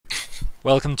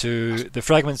Welcome to the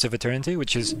Fragments of Eternity,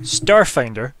 which is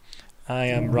StarFinder. I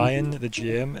am Ryan, the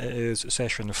GM. It is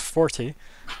session 40.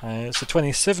 It's the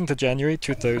 27th of January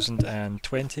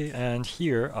 2020, and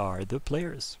here are the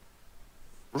players.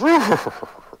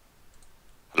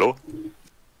 Hello,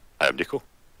 I am Nico.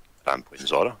 I'm playing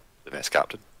Zora, the best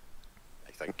captain,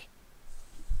 I think.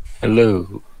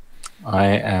 Hello, I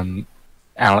am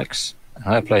Alex, and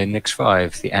I play Nix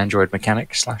 5, the android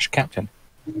mechanic / captain.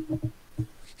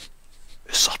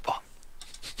 Usurper.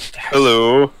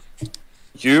 Hello,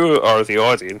 you are the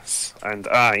audience, and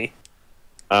I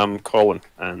am Colin,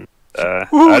 and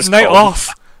Ooh, as night Colin, off!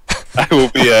 I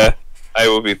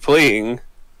will be playing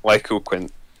Lyko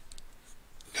Quint,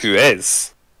 who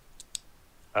is,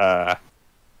 you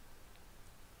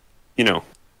know,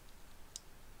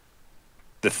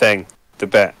 the thing, the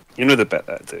bit, you know the bit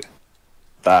that I do,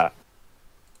 that.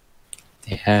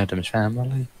 The Adams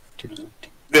family.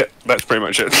 Yeah, that's pretty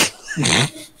much it.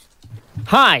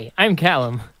 Hi, I'm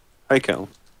Calum. Hi, Calum.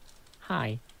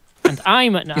 Hi, and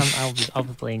I'll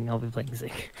be playing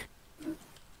Zigg,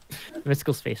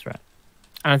 mystical space rat,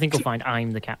 and I think you'll find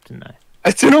I'm the captain now.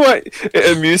 I don't know what,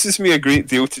 it amuses me a great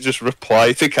deal to just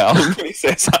reply to Calum when he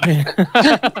says hi.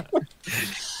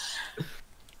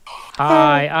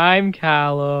 Hi, I'm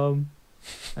Calum,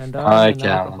 and I'm Hi, an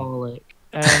Calum. alcoholic.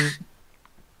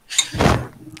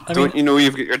 Don't you know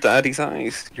you've got your daddy's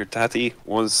eyes? Your daddy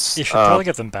was. You should probably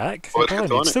give them back. He oh,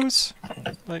 probably needs platonic. those.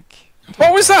 Like,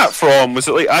 What was that from? Was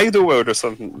it like Idle World or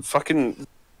something? Fucking.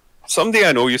 Somebody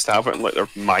I know used to have it in like their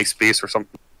MySpace or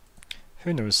something.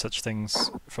 who knows such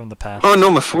things from the past? Oh no,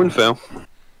 my phone fell.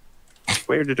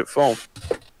 Where did it fall?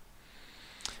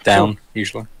 Down,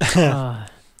 usually.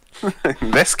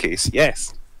 In this case,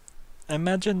 yes.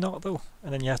 Imagine not, though.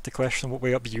 And then you have to question what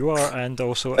way up you are, and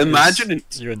also Imagine it.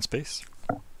 you're in space.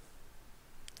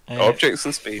 Objects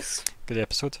in space. Good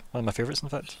episode. One of my favourites, in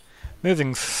fact.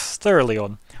 Moving thoroughly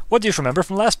on. What do you remember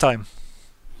from last time?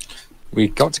 We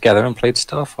got together and played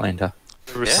StarFinder.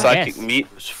 There was Yeah. psychic Yes. meat.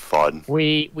 It was fun.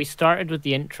 we started with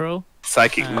the intro.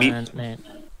 Psychic meat. And then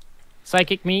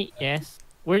psychic meat. Yes,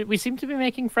 we seem to be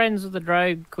making friends with the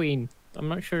drow queen. I'm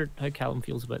not sure how Calum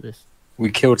feels about this.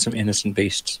 We killed some innocent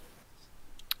beasts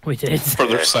We did. For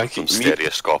their Yeah, psychic some meat.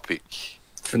 stereoscopic,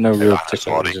 for no real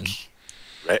particular Tyrannosauric reason.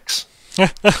 Rex.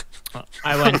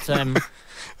 I went.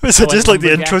 Was it Oh, just like like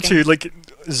the intro to lumberjacking? like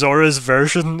Zora's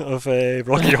version of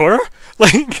Rocky Horror?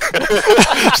 Like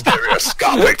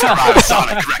Stereoscopic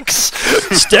Tyrannosauric Rex.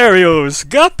 stereos,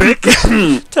 Gopic,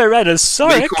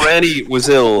 Tyrannosauric. Nico Rennie was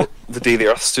ill the day the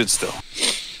Earth stood still.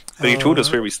 But he told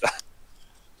us where we stand.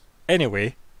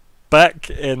 Anyway, back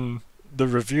in the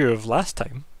review of last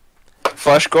time,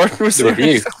 Flash Gordon was The there.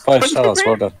 review, 5 stars,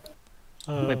 well done.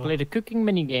 We played a cooking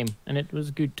mini game, and it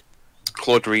was good.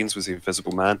 Claude Rains was the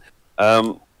Invisible Man.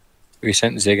 We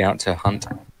sent Zigg out to hunt.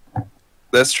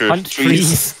 That's true. Hunt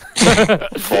trees,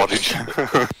 Forage.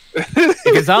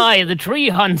 because I, the tree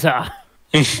hunter.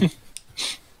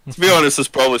 To be honest, there's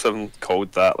probably something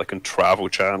called that, like on Travel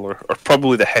Channel, or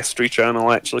probably the History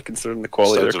Channel, actually, considering the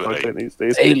quality of Sounds their about content these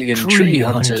days. Alien tree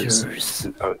hunters.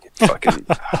 Oh, fucking.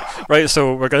 right,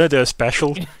 so we're gonna do a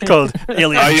special called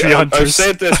Alien Tree I've Hunters.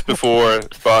 said this before,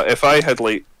 but if I had,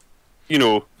 like, you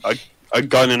know, a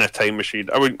gun in a time machine,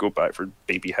 I wouldn't go back for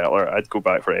Baby Hitler. I'd go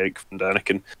back for Eric von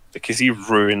Daniken, because he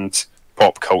ruined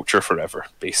pop culture forever,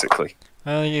 basically.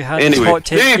 Well, you had this Anyway, hot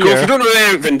take there you go. If here. you don't know who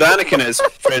Eric von Daniken is,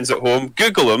 friends at home,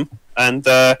 Google him and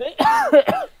then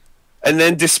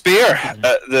despair at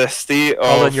the state of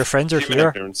Colin, your friends are human here.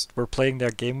 ignorance. We're playing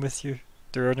their game with you.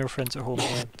 There are no friends at home.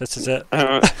 This is it.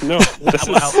 No, this is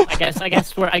Well,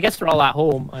 I guess we're all at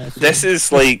home. I assume. this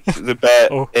is like the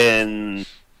bit Oh. in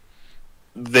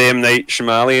the M. Night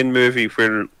Shyamalan movie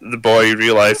where the boy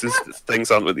realizes that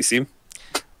things aren't what they seem.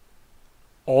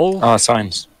 All Ah,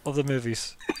 signs. of the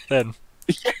movies. Then.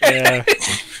 Yeah.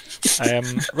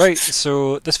 Right,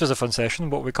 so this was a fun session.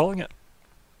 What are we calling it?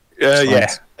 Yeah.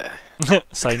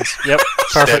 Signs. Yep.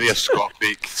 Perfect.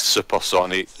 Stereoscopic,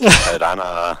 supersonic,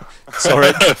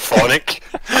 tyrannophonic. Phonic.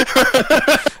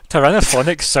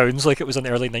 Tyrannophonic sounds like it was an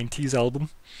early 90s album.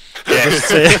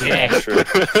 Yes. Yeah. True.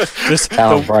 This,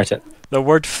 Calum, the, write it. the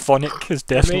word phonic is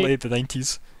definitely the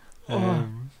 90s.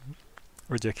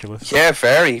 Ridiculous. Yeah,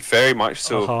 very, very much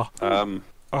so. Uh-huh.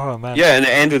 Oh, man. Yeah, and it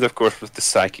ended, of course, with the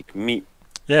psychic meat.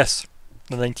 Yes.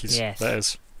 The 90s. Yes. That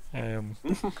is. Yeah.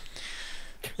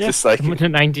 The psychic. The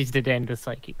 90s did end with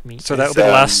psychic meat. So that'll It's, be the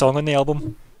last song on the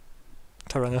album.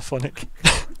 Tyrannophonic.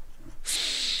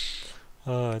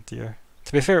 Oh dear.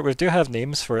 To be fair, we do have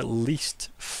names for at least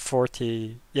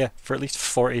 40. Yeah, for at least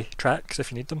 40 tracks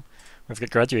if you need them. We've got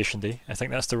Graduation Day. I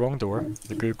think that's the wrong door.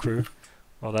 The Goo Crew.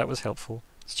 Well, that was helpful.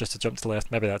 It's just a jump to the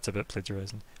left. Maybe that's a bit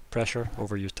plagiarising. Pressure,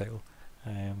 overused title.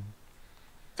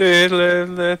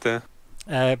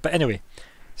 But anyway,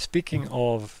 speaking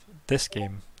of this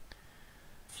game,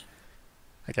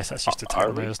 I guess that's just a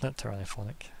title now, isn't it?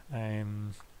 Tyrannophonic.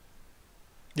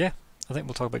 Yeah, I think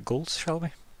we'll talk about goals, shall we?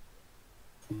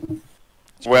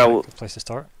 Well, a good place to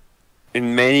start.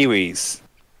 In many ways,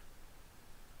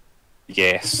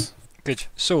 yes. Good.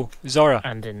 So, Zora.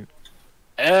 And in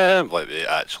Let me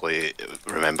actually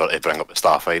remember to bring up the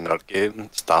Starfinder game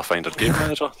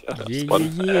manager.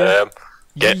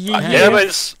 Yeah,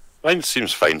 that's fun. Mine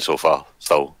seems fine so far.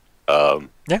 Still.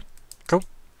 Yeah, cool.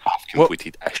 Half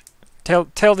completed.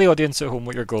 Tell the audience at home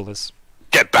what your goal is.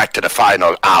 Get back to the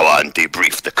final hour and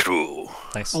debrief the crew.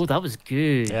 Nice. Oh, that was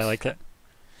good. Yeah, I like it.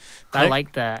 I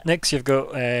like that. Next, you've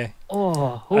got a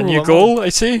new I'm goal, I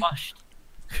see. flushed.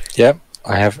 Yep,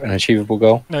 I have an achievable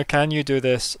goal. Now, can you do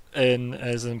this in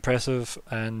as impressive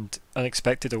and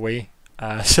unexpected a way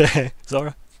as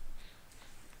Zora?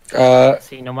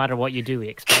 See, no matter what you do, we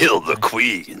expect. Kill the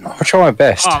queen. I'll try my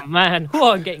best. Oh man,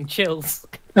 oh, I'm getting chills.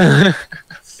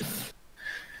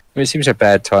 It seems a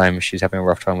bad time. She's having a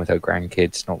rough time with her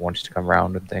grandkids, not wanting to come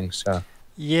round and things. So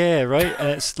Yeah, right. And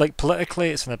it's like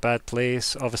politically, it's in a bad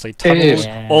place. Obviously, tunnels.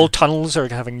 Yeah. All tunnels are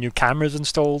having new cameras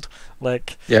installed.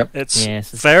 Like, Yep. it's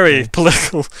Yes, it's very true.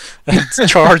 political and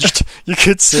charged. You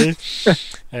could say.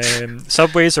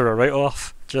 Subways are a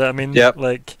write-off. Do you know what I mean? Yep.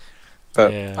 Like,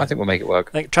 but yeah. I think we'll make it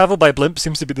work. Like travel by blimp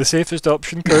seems to be the safest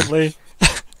option currently.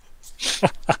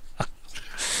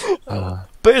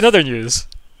 But in other news,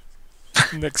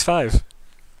 next 5.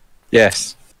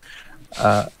 Yes.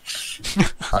 I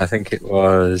think it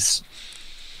was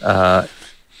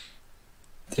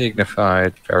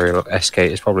dignified burial of SK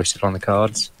is probably still on the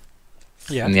cards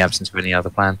Yeah, in the absence of any other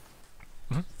plan.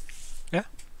 I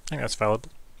think that's valuable.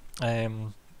 I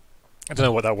don't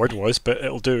know what that word was, but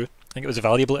it'll do. I think it was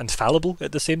valuable and fallible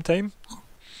at the same time.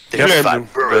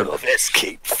 Dignified burial of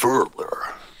escape further.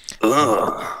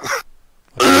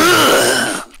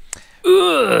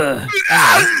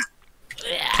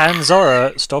 Can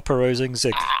Zora stop arousing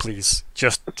Zigg, please?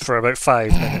 Just for about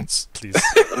 5 minutes, please.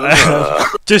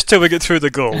 Just till we get through the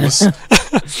goals.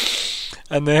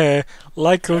 And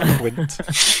Lyko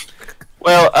Quint.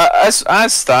 Well,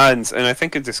 as stands, and I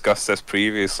think I discussed this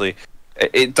previously,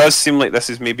 it does seem like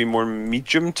this is maybe more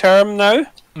medium term now,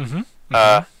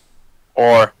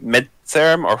 or mid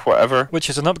term, or whatever. Which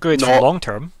is an upgrade from Not- long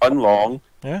term. Unlong.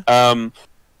 Yeah.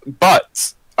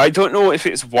 But I don't know if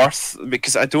it's worth,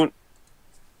 because I don't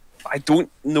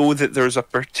know that there's a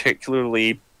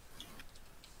particularly.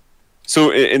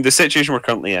 So in the situation we're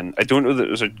currently in, I don't know that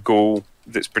there's a goal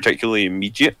that's particularly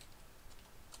immediate,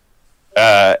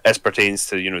 as pertains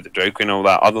to the Drow Queen and all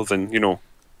that. Other than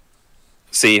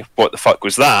say what the fuck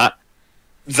was that?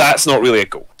 That's not really a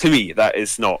goal to me. That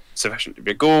is not sufficient to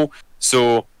be a goal.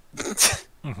 So,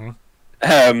 so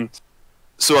I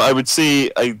would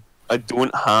say I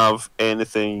don't have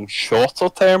anything shorter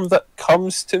term that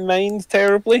comes to mind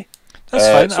terribly. That's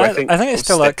fine. so I think it's I'll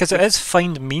still stick because it is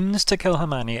find means to kill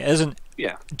Hermione. It isn't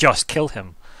Yeah. just kill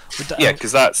him. Yeah,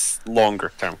 because that's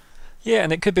longer term. Yeah,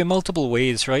 and it could be multiple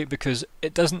ways, right? Because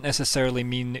it doesn't necessarily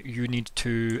mean you need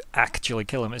to actually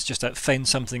kill him. It's just that find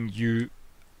something you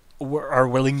are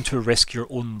willing to risk your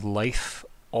own life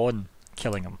on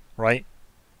killing him, right?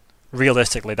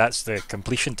 Realistically, that's the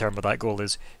completion term of that goal,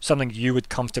 is something you would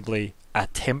comfortably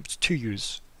attempt to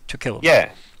use to kill him.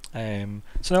 Yeah.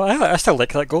 So no, I still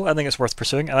like that goal. I think it's worth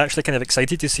pursuing. I'm actually kind of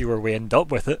excited to see where we end up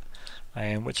with it,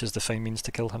 which is the find means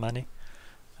to kill Hermione.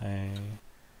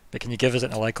 But can you give us it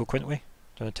in a Lyko Quint way?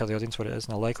 Do you want to tell the audience what it is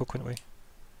in a Lyko Quint way?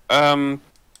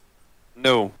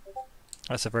 No.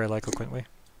 That's a very Lyko Quint way.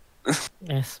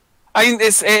 Yes. I mean,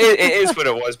 it is what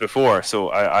it was before.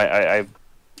 So I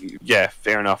yeah,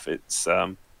 fair enough. It's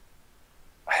I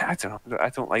don't know. I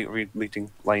don't like reading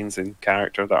lines in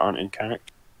character that aren't in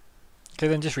character. Okay,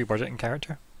 then just reword it in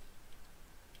character.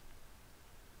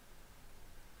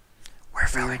 We're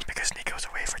filling because Nico's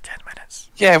away for 10 minutes.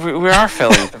 Yeah, we are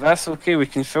filling, but that's okay. We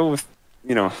can fill with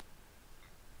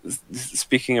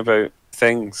speaking about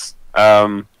things.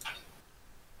 We're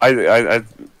mean,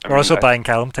 also buying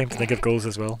Calum time to think of goals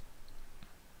as well.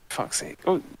 Fuck's sake!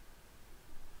 Oh,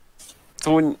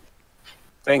 don't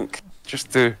think.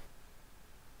 Just do.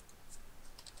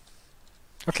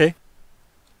 Okay.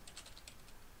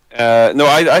 No,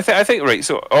 I think right.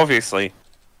 So obviously,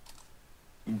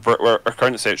 our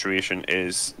current situation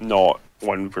is not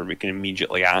one where we can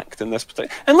immediately act in this particular,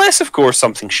 unless of course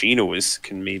something she knows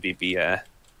can maybe be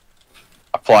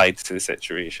applied to the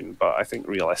situation. But I think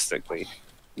realistically,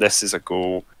 this is a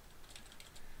goal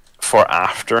for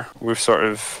after we've sort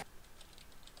of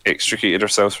extricated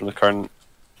ourselves from the current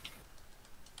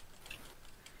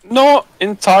not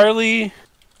entirely,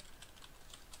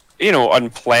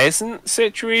 unpleasant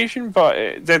situation, but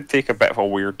it did take a bit of a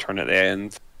weird turn at the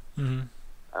end.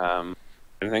 Mm-hmm.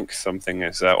 I think something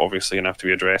is obviously going to have to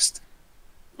be addressed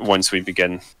once we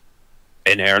begin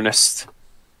in earnest.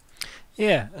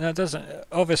 Yeah, and it doesn't.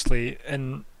 Obviously,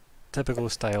 in typical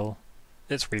style,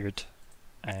 it's weird.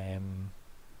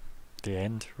 The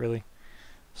end, really.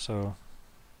 So,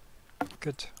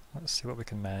 good. Let's see what we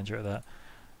can manage out of that.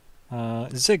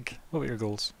 Zigg, what were your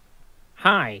goals?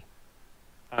 Hi.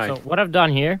 Aye. So what I've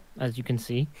done here, as you can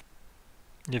see,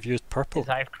 You've used purple. is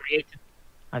I've created.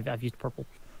 I've used purple.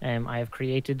 I have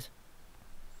created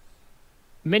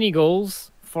mini goals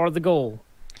for the goal.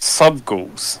 Sub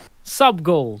goals. Sub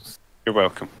goals. You're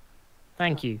welcome.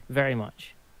 Thank you very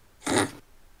much.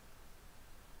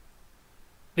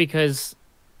 Because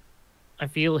I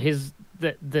feel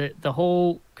the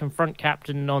whole confront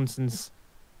captain nonsense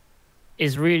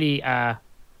is really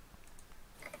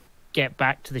get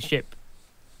back to the ship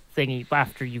thingy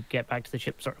after you get back to the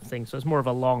ship sort of thing. So it's more of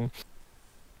a long,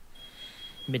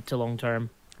 mid to long term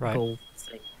goal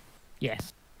thing.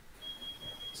 Yes.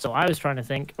 So I was trying to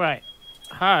think, right,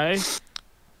 how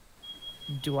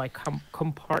do I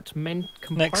compartmentalize?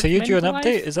 Nick, so you do an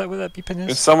update? Is that what that beeping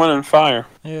Is is? someone on fire?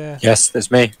 Yeah. Yes, there's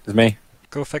me. There's me.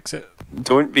 Go fix it.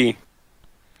 Don't be.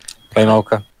 Play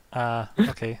Malka.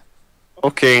 Okay.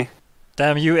 Okay.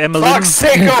 Damn you, Emmeline. Fuck's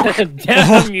sake! Oh.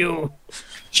 Damn you!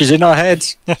 She's in our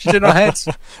heads. She's in our heads.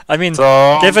 I mean,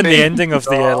 Zombie. given the ending of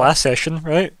the last session,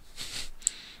 right?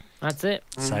 That's it.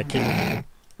 Psyche.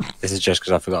 This is just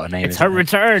because I forgot her name. It's isn't her it?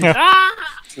 return.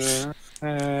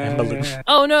 Emmeline.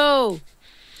 Oh no!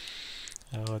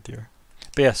 Oh dear.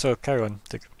 But yeah, so carry on.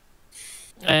 Zigg.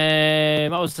 I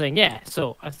was saying, yeah.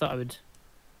 So I thought I would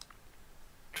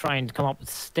try and come up with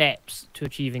steps to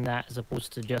achieving that, as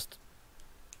opposed to just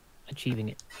achieving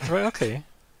it. Right, okay.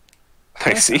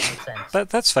 I see. Makes sense.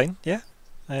 That's fine, yeah.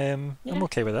 I'm Yeah.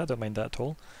 okay with that, I don't mind that at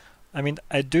all. I mean,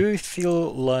 I do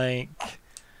feel like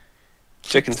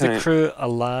Chicken keep the time. crew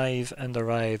alive and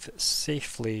arrive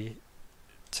safely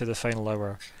to the final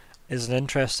hour is an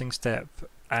interesting step,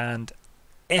 and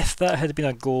if that had been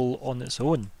a goal on its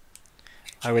own,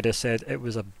 I would have said it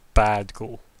was a bad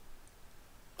goal.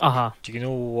 Uh-huh. Do you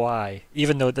know why?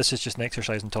 Even though this is just an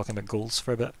exercise in talking about goals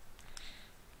for a bit.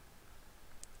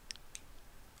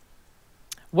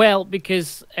 Well,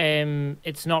 because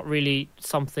it's not really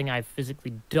something I've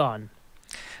physically done.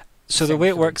 So the way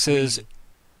it essentially, works is, really.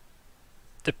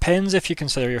 depends if you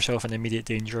consider yourself in immediate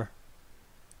danger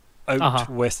out Uh-huh.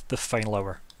 with the final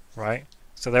hour, right?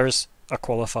 So there's a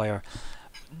qualifier.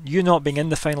 You not being in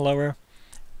the final hour,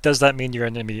 does that mean you're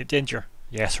in immediate danger?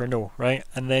 Yes or no, right?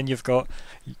 And then you've got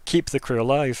keep the crew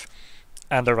alive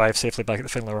and arrive safely back at the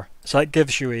final hour. So that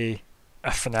gives you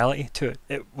a finality to it.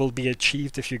 It will be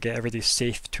achieved if you get everybody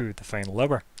safe to the final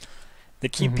hour. The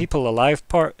keep Mhm. people alive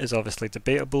part is obviously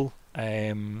debatable,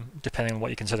 depending on what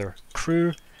you consider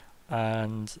crew,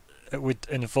 and it would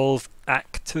involve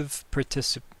active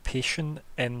participation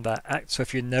in that act. So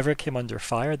if you never came under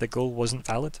fire, the goal wasn't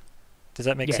valid. Does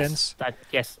that make Yes, sense? I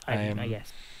guess.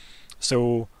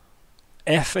 So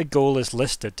if a goal is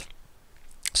listed,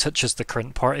 such as the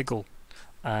current party goal,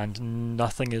 and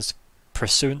nothing is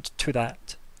pursuant to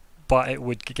that, but it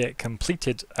would get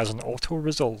completed as an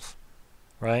auto-resolve,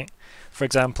 right? For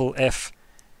example, if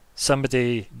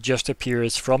somebody just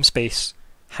appears from space,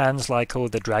 hands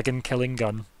Lyko the dragon-killing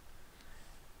gun,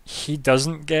 he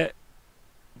doesn't get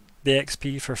the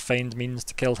XP for find means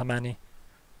to kill Hamani,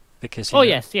 because he Oh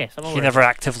yes, I'm he aware. never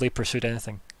actively pursued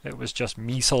anything. It was just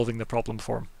me solving the problem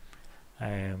for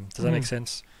him. Does that make Mhm.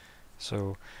 sense?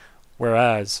 So,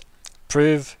 whereas,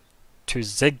 prove to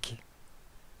Zigg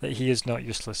that he is not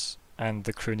useless and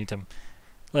the crew need him.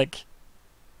 Like,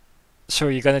 so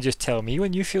are you going to just tell me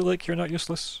when you feel like you're not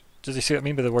useless? Does you see what I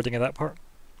mean by the wording of that part?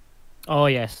 Oh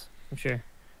yes, I'm sure.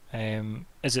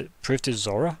 Is it prove to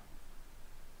Zora?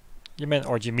 You meant,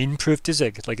 or do you mean prove to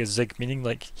Zigg? Like, is Zigg meaning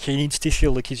like he needs to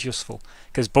feel like he's useful?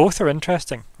 Because both are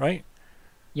interesting, right?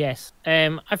 Yes.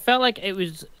 I felt like it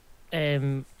was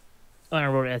when I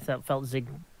wrote it, I felt Zig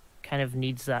kind of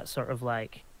needs that sort of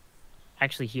like,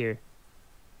 actually here,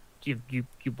 you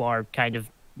are kind of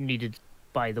needed,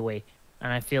 by the way,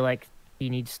 and I feel like he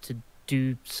needs to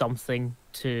do something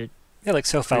to. Yeah, like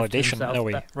self-validation in a himself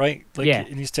way, that- right? Like Yeah.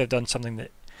 he needs to have done something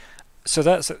that. So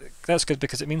that's good,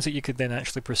 because it means that you could then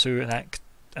actually pursue an act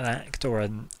or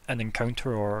an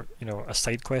encounter, or a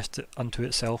side quest unto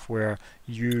itself, where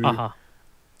you Uh-huh.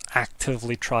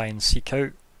 actively try and seek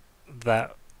out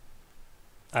that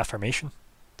affirmation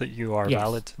that you are Yes.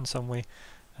 valid in some way.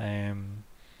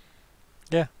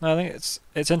 Yeah, no, I think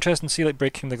it's interesting to see like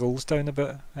breaking the goals down a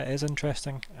bit. It is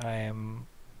interesting,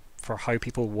 for how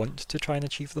people want to try and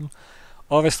achieve them.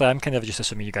 Obviously, I'm kind of just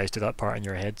assuming you guys do that part in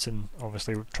your heads and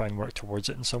obviously try and work towards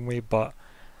it in some way. But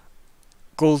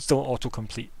goals don't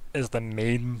autocomplete is the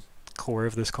main core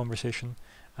of this conversation.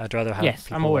 I'd rather have. Yes,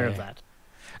 people, I'm aware of that.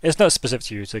 It's not specific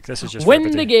to you. Like, this is just Win for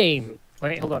the everybody. game.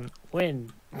 Wait, hold on.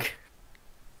 Win.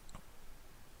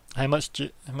 How much do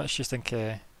you think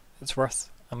it's worth?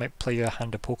 I might play you a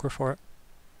hand of poker for it.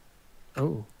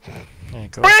 Oh. There you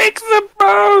go. Break the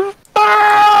bone!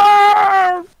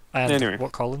 And Anyway.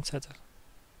 what Colin said.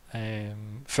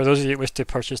 For those of you who wish to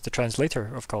purchase the translator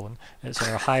of Colin, it's on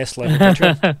our highest level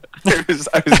Patreon.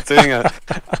 I was doing a.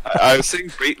 I was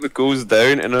saying break the goals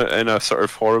down in a sort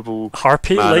of horrible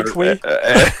Harpy-like way.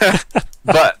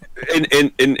 but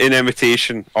in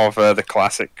imitation of the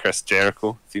classic Chris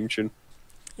Jericho theme tune.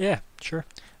 Yeah, sure.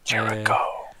 Jericho.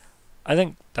 I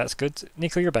think that's good.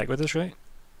 Nico, you're back with us, right?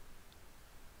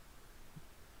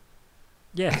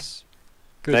 Yes.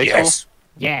 Good. Nico? Yes.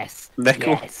 Yes.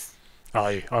 Nico? Yes.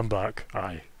 Aye, I'm back.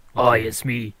 Aye. Oh, it's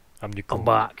me. I'm Nico. I'm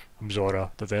back. I'm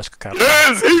Zora, the desk captain.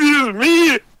 Yes, it is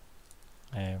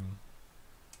me.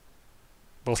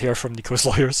 We'll hear from Nico's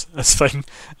lawyers. That's fine.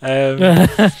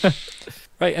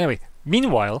 Right. Anyway,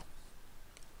 meanwhile,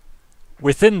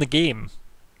 within the game,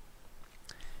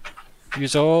 you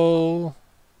all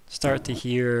start to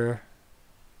hear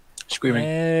Screaming.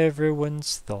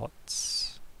 everyone's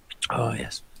thoughts Oh,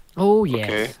 yes. Oh, yes.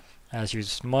 Okay. as you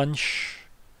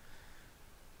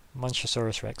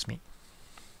Munchosaurus Rex meat.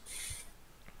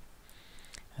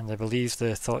 And I believe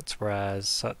the thoughts were as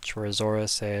such, where Zora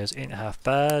says, "Ain't half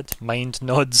bad." Mind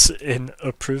nods in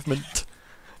approvement.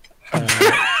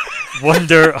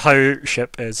 Wonder how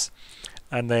ship is.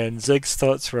 And then Zigg's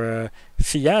thoughts were,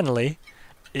 "Finally,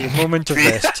 a moment of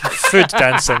rest. Food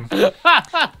dancing."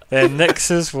 Then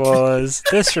Nix's was,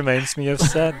 "This reminds me of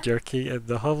sand jerky in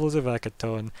the hovels of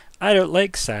Akaton. I don't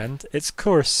like sand. It's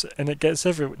coarse and it gets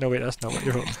everywhere." No, wait, that's not what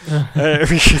you wrote.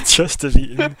 We should just have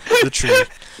eaten the tree.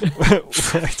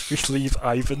 Where'd we leave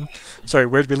Ivan? Sorry,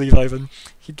 where'd we leave Ivan?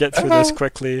 He'd get through this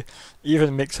quickly,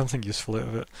 even make something useful out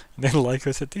of it. And then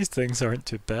Lyko said, "These things aren't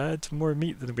too bad. More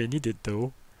meat than we needed,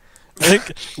 though." I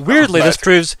think, weirdly, this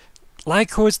proves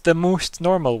Lyko's the most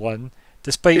normal one,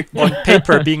 despite on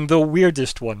paper being the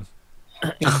weirdest one.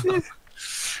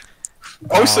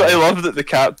 Also, I love that the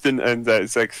captain and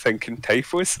Zigg thinking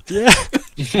typos. Yeah.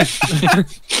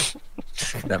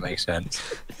 That makes sense.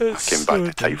 I came back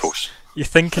to typos. You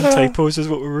thinking typos is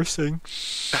what we were saying.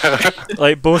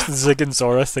 Like, both Zigg and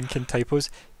Zora thinking typos.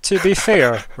 To be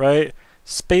fair, right,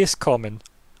 Space Common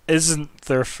isn't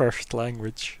their first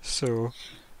language, so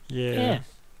yeah.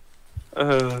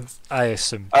 I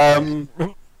assume. Finally.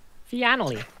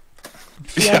 Finally.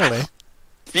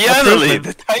 Finally,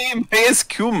 the time has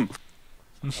come.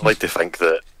 I like to think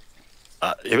that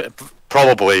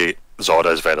probably Zora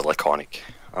is very laconic.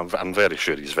 I'm very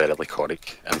sure he's very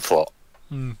laconic in thought.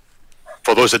 Hmm.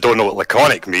 For those that don't know what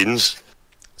laconic means,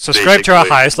 Subscribe to our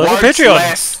basically, highest level Words Patreon.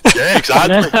 less, yeah,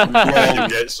 exactly. You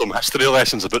get some history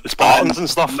lessons about the Spartans and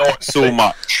stuff. not so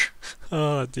much.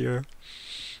 Oh dear.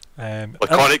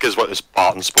 Laconic is what the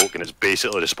Spartans spoke, and it's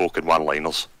basically the spoken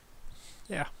one-liners.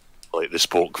 Yeah. Like, they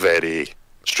spoke very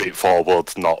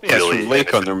straightforward, not Yeah, it's really from Lyko,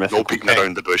 anything- they're no mythical beating thing.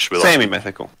 around the bush with it.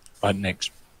 Semi-mythical. Right,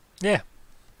 next. Yeah.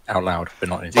 Out loud, but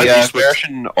not in Like The Eastwood.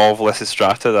 version of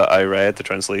Lysistrata that I read, the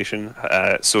translation,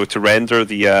 so to render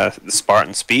the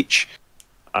Spartan speech,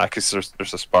 because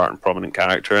there's a Spartan prominent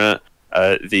character in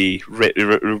it,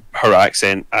 her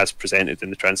accent as presented in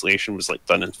the translation was like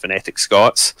done in phonetic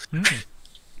Scots.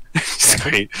 It's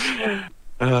quite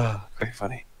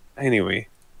funny. Anyway,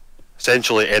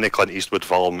 Essentially, any Clint Eastwood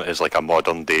film is like a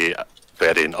modern-day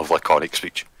variant of laconic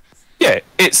speech. yeah,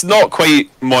 it's not quite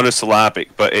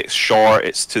monosyllabic, but it's short,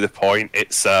 it's to the point,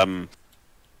 it's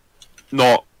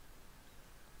not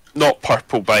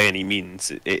purple by any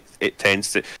means. It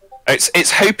tends to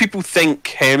it's how people think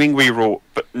Hemingway wrote,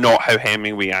 but not how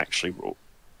Hemingway actually wrote.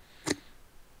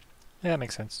 Yeah, that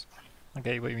makes sense. I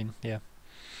get what you mean. Yeah.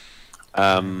 They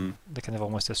kind of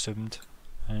almost assumed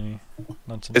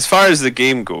nonsense. As far as the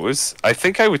game goes, I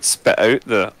think I would spit out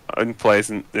the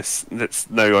unpleasantness that's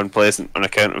now unpleasant on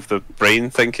account of the brain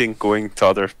thinking going to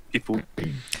other people.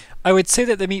 I would say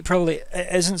that the meat probably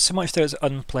isn't so much that it's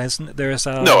unpleasant. There's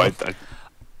a No, I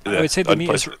would say the meat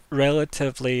is unpleasant.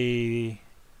 relatively,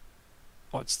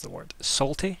 what's the word?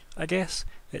 Salty, I guess.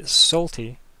 It's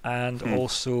salty and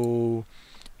also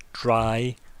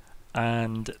dry,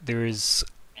 and there's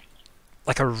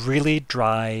like a really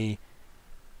dry,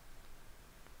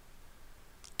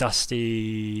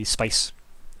 dusty spice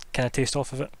kind of taste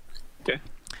off of it. Okay.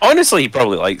 Honestly, he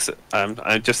probably likes it.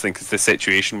 I just think the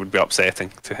situation would be upsetting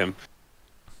to him.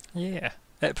 Yeah,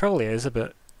 it probably is a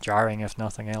bit jarring, if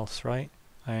nothing else, right?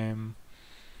 Because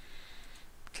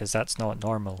that's not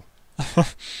normal.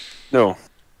 No.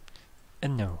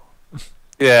 No.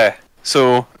 Yeah.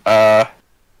 So, I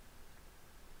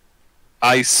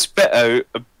spit out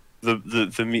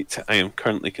the meat I am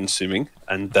currently consuming,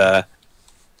 and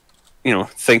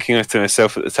thinking to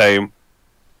myself at the time,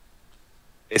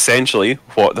 essentially,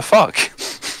 what the fuck?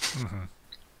 Mm-hmm.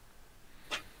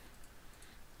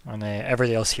 And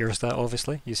everybody else hears that,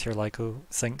 obviously. You hear Lyko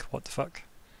think, what the fuck?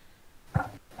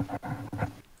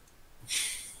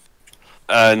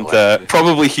 And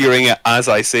probably hearing it as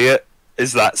I say it,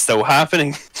 is that still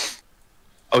happening?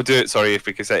 I'll do it, sorry,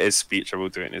 because it is speech, I will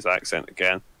do it in his accent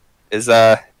again. Is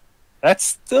that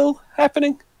still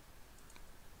happening?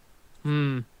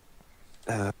 Hmm.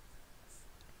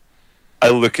 I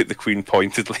look at the Queen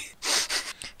pointedly.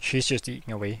 She's just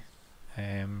eating away.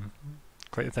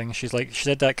 Quite the thing. She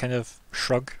did that kind of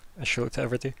shrug as she looked at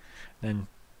everybody. And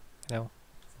then,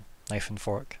 knife and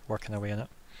fork working away in it.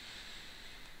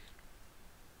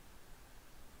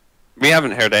 We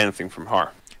haven't heard anything from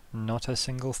her. Not a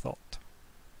single thought.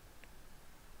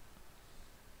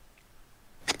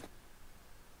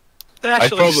 They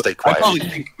actually stay I quiet. probably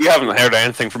think we haven't heard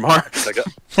anything from her.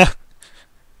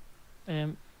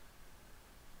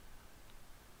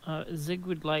 Zigg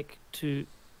would like to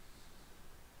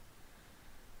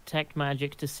detect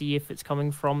magic to see if it's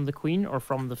coming from the Queen or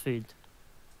from the food.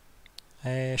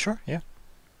 Sure, yeah.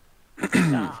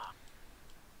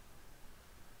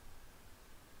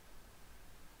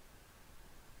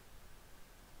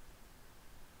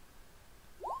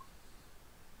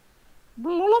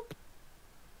 Blop.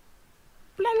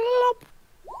 Blop.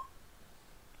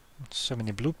 So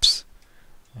many bloops.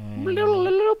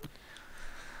 Blop.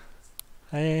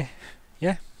 Yeah.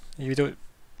 You don't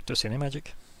see any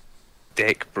magic.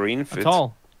 Deck brain food. At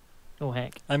all. Oh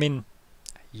heck. I mean,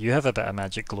 you have a bit of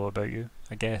magic glow about you,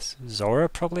 I guess. Zora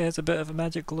probably has a bit of a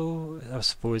magic glow. I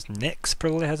suppose Nyx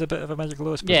probably has a bit of a magic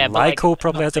glow. I suppose Yeah, but, Lyko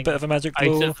probably has a nothing bit of a magic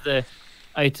glow.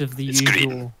 Out of the It's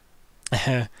usual.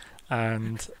 green.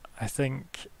 And I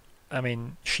think,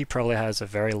 she probably has a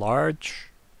very large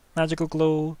magical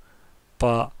glow,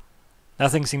 but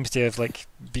nothing seems to have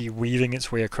be weaving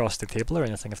its way across the table or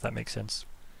anything, if that makes sense.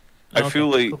 I feel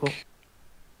like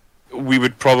we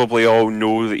would probably all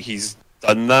know that he's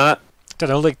done that. Don't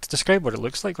know, describe what it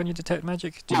looks like when you detect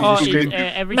magic. Do you Oh, just scream,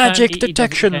 every time magic he does it,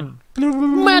 detection!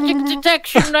 Magic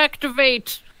detection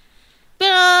activate!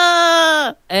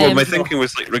 Ah! Well, my thinking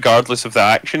was regardless of the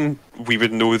action, we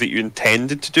would know that you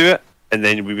intended to do it, and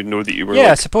then we would know that you were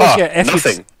Yeah, I suppose,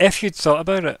 nothing. if you'd thought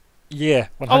about it, yeah,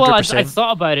 100%. Oh well, I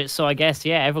thought about it, so I guess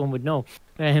everyone would know.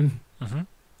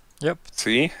 Yep.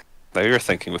 See, now you're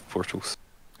thinking with portals.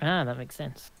 That makes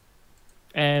sense.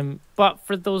 But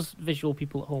for those visual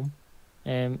people at home,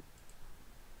 it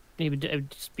would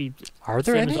just be Are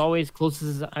there same any? as always, close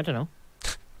as I don't know.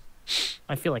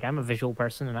 I feel like I'm a visual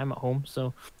person and I'm at home,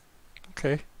 so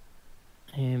Okay.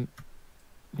 he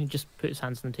just put his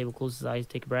hands on the table, close his eyes,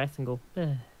 take a breath, and go.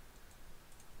 Eh.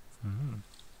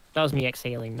 That was me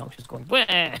exhaling, not just going.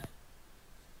 Eh.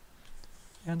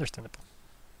 Yeah, understandable.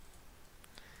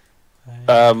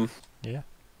 Yeah.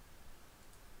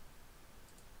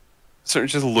 Sort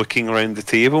of just looking around the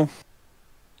table,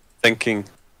 thinking,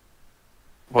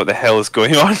 what the hell is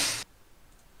going on?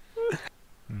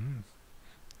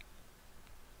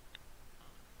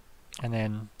 And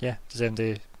then, does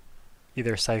anybody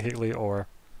either psychically or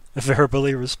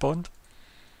verbally respond?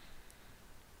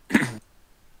 I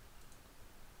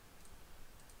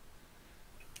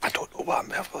don't know what I'm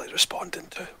verbally responding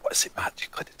to. What is it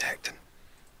magically detecting?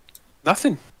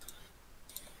 Nothing.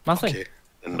 Nothing. Okay.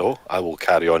 No, I will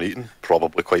carry on eating,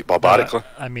 probably quite barbarically.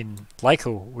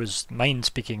 Lyko was mind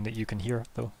speaking that you can hear,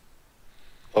 though.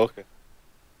 Okay.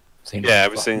 Yeah, I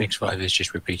was saying. Next 5 is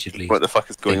just repeatedly. What the fuck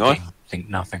is going on? Think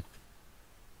nothing.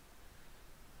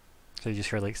 So you just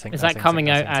hear think Is nothing, that coming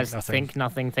think out nothing, as think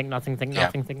nothing. think nothing, think nothing, think Yeah.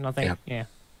 nothing, think nothing? Yeah.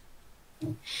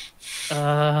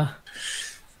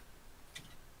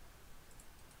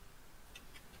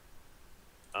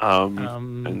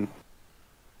 And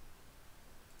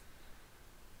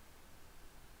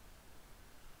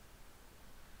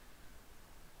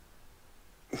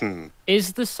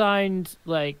Is the sound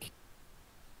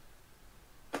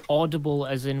audible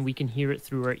as in we can hear it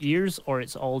through our ears, or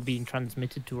it's all being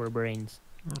transmitted to our brains?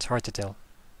 It's hard to tell.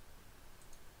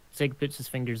 Zigg puts his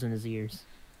fingers in his ears.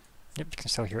 Yep, you can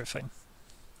still hear it fine.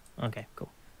 Okay, cool.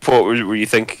 what were you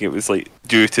thinking? It was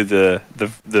due to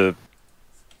the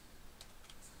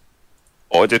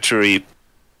auditory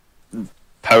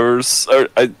powers or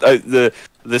the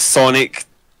sonic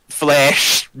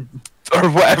flesh or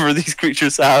whatever these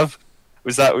creatures have?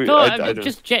 Was that? No, I I'm don't-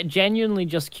 just genuinely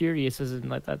just curious, as in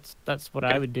like that's what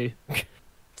I would do.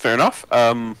 Fair enough.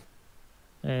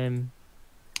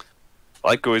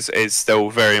 Lyko is still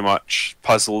very much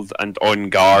puzzled and on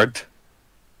guard,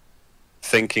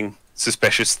 thinking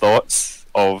suspicious thoughts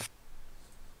of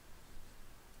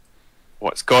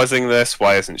what's causing this.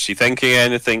 Why isn't she thinking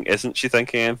anything? Isn't she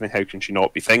thinking anything? How can she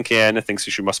not be thinking anything? So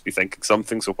she must be thinking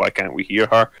something. So why can't we hear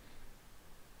her?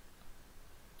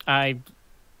 I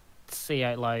say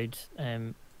out loud.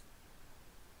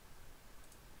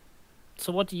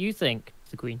 So what do you think,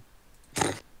 the Queen?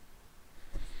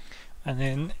 And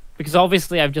then, Because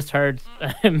obviously I've just heard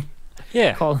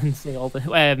yeah, Colin say all the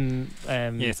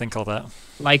yeah, think all that.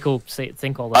 Lyko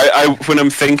think all that. I when I'm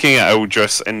thinking it, I'll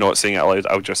just and not saying it out loud.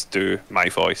 I'll just do my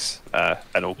voice, and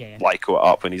I'll Yeah. Lyko it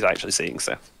up when he's actually saying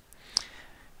stuff.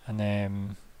 And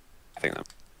I think that.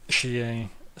 she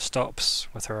stops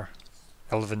with her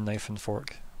elven knife and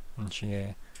fork, and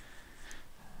she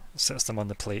sets them on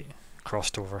the plate,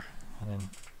 crossed over, and then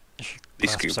she They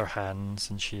clasps scoop. her hands,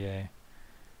 and she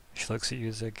looks at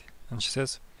you, Zigg, and she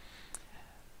says,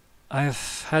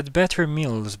 "I've had better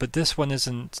meals, but this one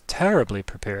isn't terribly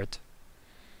prepared."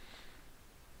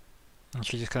 And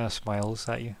she just kind of smiles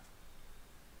at you.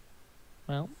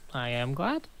 Well, I am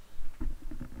glad.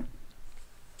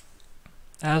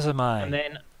 As am I. And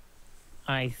then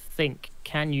I think,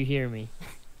 can you hear me?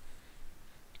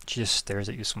 She just stares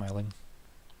at you, smiling.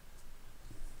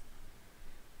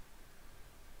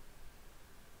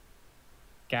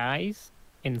 Guys,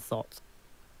 in thoughts.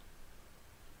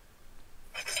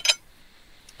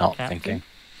 Not Captain? thinking.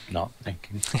 Not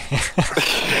thinking.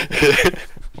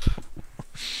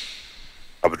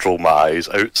 I would roll my eyes.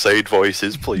 Outside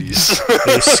voices, please.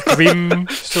 They scream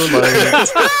so loud.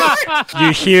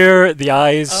 You hear the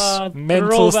eyes,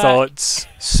 mental throwback. thoughts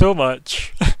so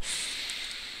much.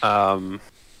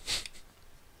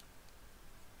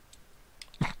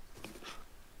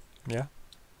 Yeah.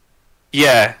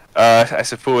 Yeah, I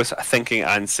suppose thinking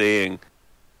and saying,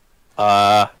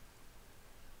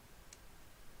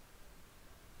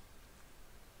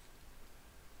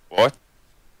 what?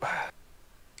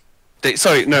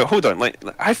 Sorry, no, hold on. Like,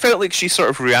 I felt like she sort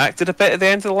of reacted a bit at the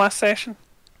end of the last session.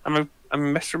 Am I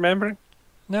misremembering?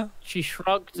 No. She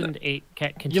shrugged and ate.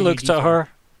 Continued You looked at eating, her,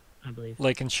 I believe.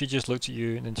 like, and she just looked at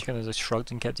you, and then she kind of just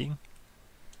shrugged and kept eating.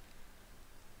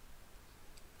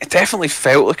 It definitely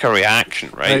felt like a reaction,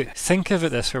 right? Now, think of it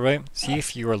this way, right? See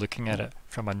if you were looking at it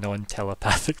from a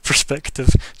non-telepathic perspective.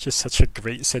 Just such a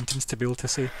great sentence to be able to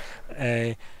say.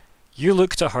 You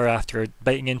looked at her after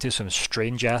biting into some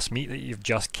strange-ass meat that you've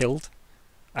just killed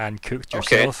and cooked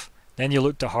Okay. yourself. Then you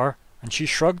looked at her, and she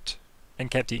shrugged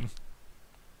and kept eating.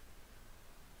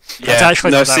 Yeah. That's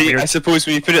actually no, not that see, weird. I suppose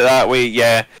when you put it that way,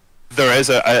 yeah, there is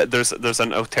there's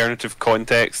an alternative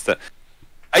context that.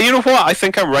 You know what? I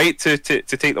think I'm right to take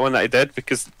the one that I did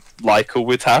because Lyko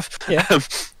would have. Yeah.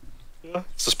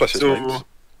 Suspicious So-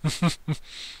 minds.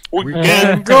 We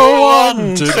can go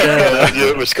on together. I knew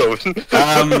it was coming.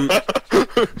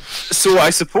 So I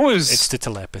suppose It's the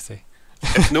telepathy.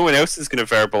 if no one else is going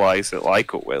to verbalise it,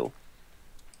 Lyko will.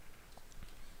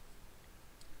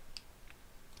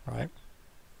 Right.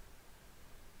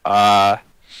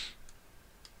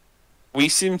 We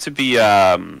seem to be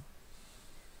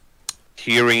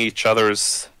hearing each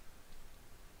other's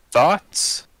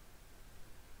thoughts.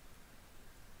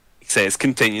 He says,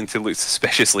 continuing to look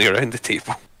suspiciously around the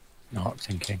table. Not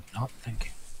thinking. Not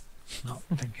thinking. Not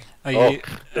thinking. Are Oh, you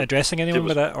addressing anyone was-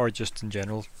 with that, or just in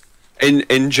general?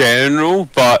 In general,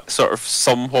 but sort of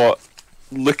somewhat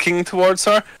looking towards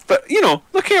her. But, you know,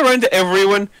 looking around at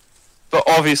everyone, but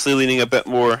obviously leaning a bit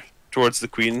more towards the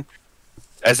Queen,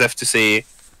 as if to say,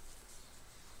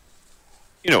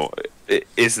 you know,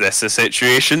 is this a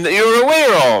situation that you're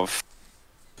aware of?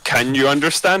 Can you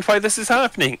understand why this is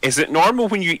happening? Is it normal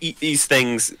when you eat these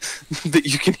things that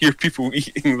you can hear people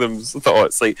eating them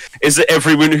thoughts? Like, is it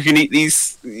everyone who can eat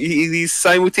these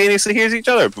simultaneously hears each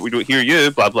other, but we don't hear you,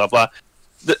 blah, blah, blah.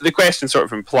 The question sort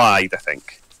of implied, I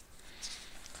think.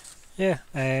 Yeah.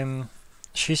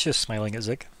 She's just smiling at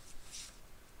Zigg.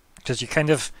 Because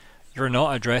you're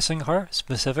not addressing her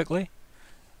specifically.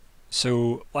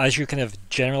 So as you kind of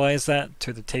generalize that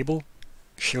to the table,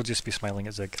 she'll just be smiling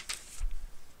at Zigg.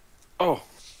 Oh.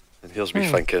 And here's me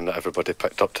thinking that everybody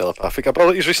picked up telepathic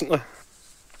abilities recently.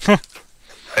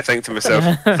 I think to myself,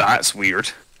 that's weird.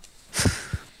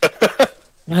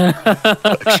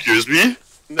 Excuse me?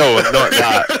 No, not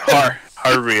that.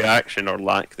 Her reaction or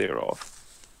lack thereof.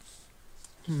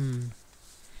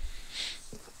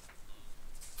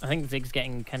 I think Zig's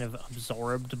getting kind of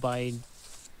absorbed by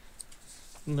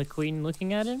the Queen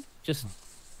looking at him. Just.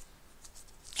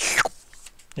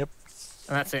 Yep.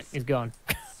 And that's it. He's gone.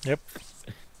 Yep.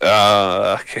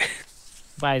 Okay.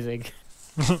 Bye, Zigg.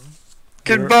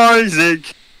 Goodbye, Zigg.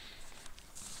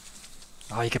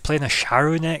 Oh, you could play in a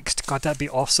Sharu next. God, that'd be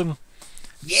awesome.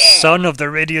 Yeah. Son of the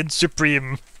Radiant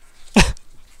Supreme.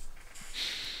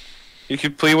 You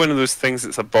could play one of those things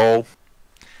that's a ball.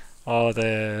 Oh,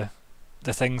 the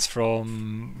things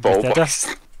from Ball Bethesda?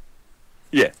 box.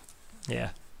 Yeah. Yeah.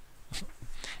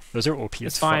 Those are OP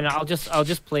It's as fine. fuck. I'll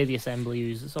just play the assembly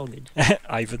use. It's all good.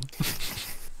 Ivan.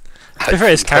 To be fair,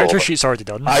 his character sheet's already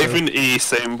done. So. Ivan A.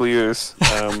 Assembliers.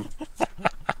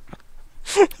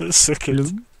 That's so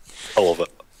good. I love it.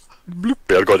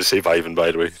 We are going to save Ivan,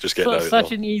 by the way. Just get that out.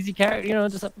 Such an easy character, you know.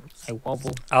 Just I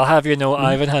wobble. I'll have you know,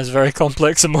 Ivan has very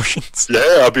complex emotions. Yeah,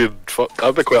 that'd be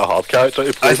quite a hard character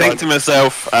to play. I think to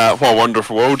myself, what a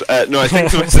wonderful world. No, I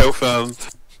think to myself,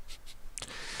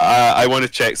 I want to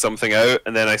check something out,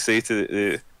 and then I say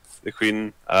to the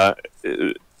Queen,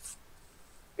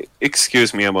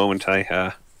 excuse me a moment,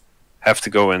 I have to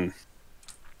go in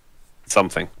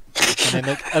something. And then,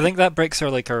 like, I think that breaks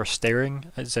her staring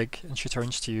at Zigg, and she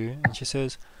turns to you and she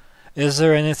says, "Is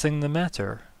there anything the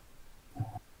matter?"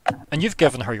 And you've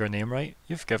given her your name, right?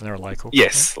 You've given her Lyko.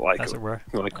 Yes, right? Lyko. As it were.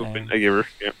 Lyko. I give her.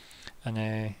 Yeah.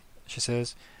 And she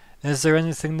says, "Is there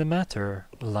anything the matter,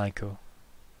 Lyko?"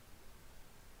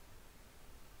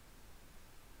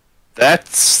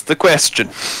 That's the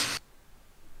question.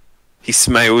 He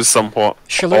smiles somewhat.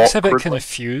 She looks a bit awkwardly.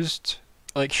 confused,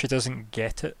 like she doesn't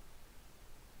get it.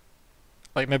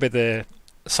 Like maybe the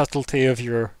subtlety of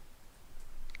your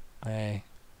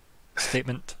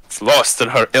statement. It's lost in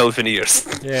her elven ears.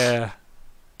 Yeah.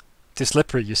 Too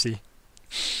slippery, you see.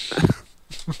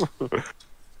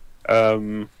 Yeah,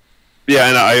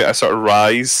 and I sort of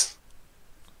rise.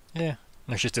 Yeah.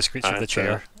 No, she just screeches of the And,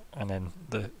 chair, and then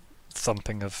the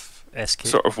thumping of escape.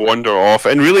 Sort of wander off,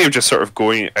 and really I'm just sort of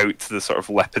going out to the sort of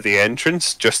lip of the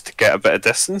entrance just to get a bit of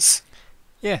distance.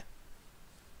 Yeah.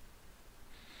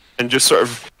 And just sort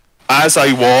of, as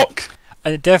I walk,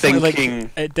 And it definitely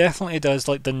thinking... it definitely does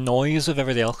like the noise of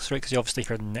everybody else, right? Because you obviously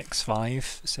heard Nix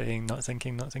 5 saying not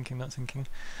thinking, not thinking, not thinking,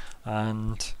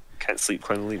 and Can't sleep,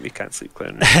 Colin, leave me, can't sleep,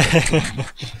 Colin.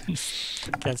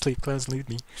 can't sleep, clowns lead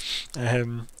me.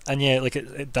 And yeah, like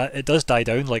it does die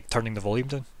down, like turning the volume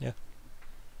down. Yeah.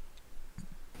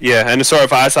 Yeah, and sort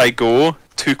of as I go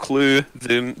to clue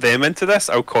them into this,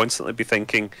 I'll constantly be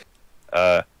thinking,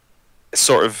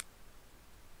 sort of,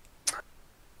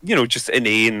 you know, just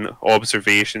inane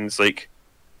observations like,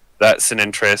 that's an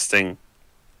interesting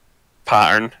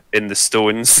pattern in the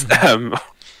stones,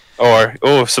 or,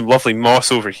 oh, some lovely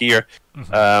moss over here.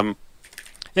 Mm-hmm.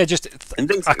 Yeah, just And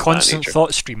things a like that constant nature.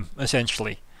 thought stream,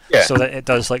 essentially. Yeah. So that it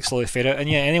does like slowly fade out. And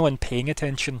yeah, anyone paying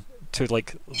attention to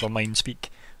like the mind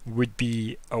speak would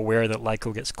be aware that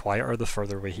Lyko gets quieter the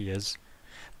further away he is.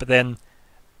 But then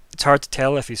it's hard to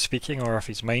tell if he's speaking or if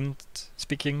he's mind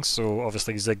speaking, so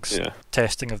obviously Zigg's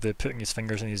testing of the putting his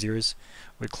fingers in his ears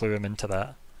would clue him into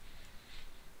that.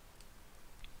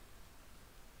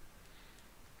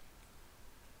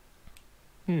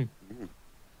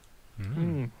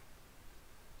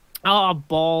 Oh,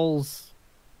 balls.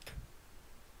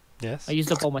 Yes. I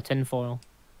used up all my tinfoil.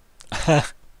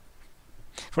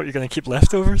 What, you're gonna keep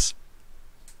leftovers?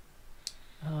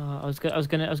 I was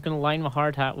gonna line my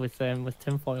hard hat with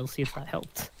tinfoil, see if that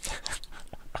helped.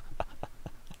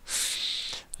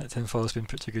 That tinfoil's been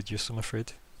put to good use, I'm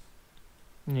afraid.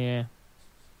 Yeah,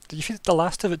 Did you feed the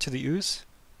last of it to the ooze?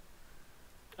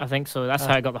 I think so. That's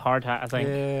how I got the hard hat. I think.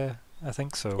 Yeah, I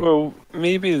think so. Well,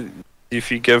 maybe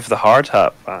if you give the hard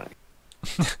hat back.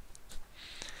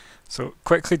 So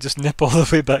quickly just nip all the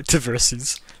way back to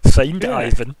Versus. Find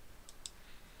Ivan.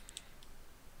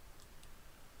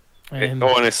 It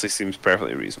honestly seems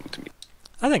perfectly reasonable to me.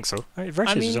 I think so.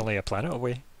 Versus is only a planet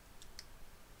away.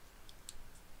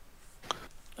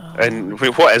 And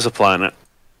wait, what is a planet?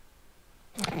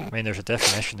 I mean, there's a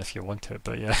definition if you want it,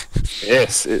 but yeah.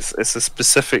 Yes, it's a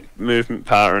specific movement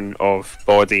pattern of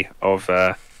body of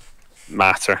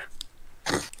matter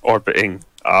orbiting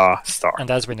a star. And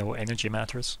as we know, energy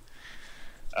matters.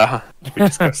 We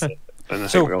discussed it, and I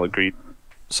So- think we all agreed.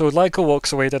 So Lyko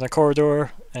walks away down a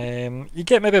corridor. You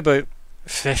get maybe about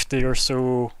 50 or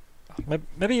so,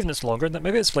 maybe even it's longer than that.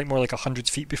 Maybe it's like more like 100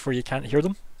 feet before you can't hear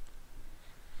them.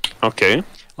 Okay.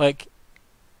 Like,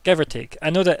 give or take. I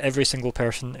know that every single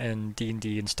person in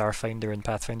D&D and StarFinder and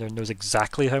Pathfinder knows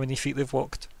exactly how many feet they've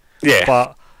walked. Yeah.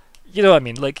 But, you know what I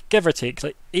mean, like, give or take,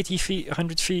 like 80 feet,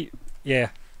 100 feet, yeah.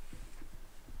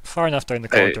 Far enough down the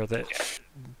corridor that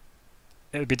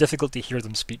it would be difficult to hear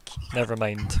them speak. Never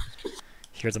mind,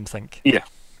 hear them think. Yeah.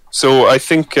 So I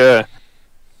think,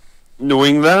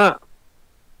 knowing that,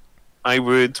 I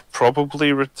would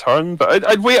probably return, but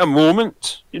I'd wait a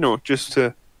moment, just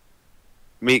to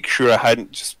make sure I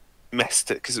hadn't just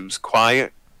missed it because it was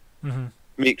quiet. Mm-hmm.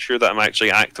 Make sure that I'm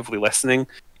actually actively listening,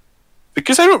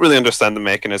 because I don't really understand the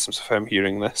mechanisms of him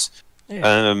hearing this.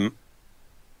 Yeah.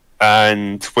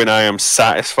 And when I am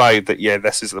satisfied that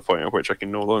this is the point at which I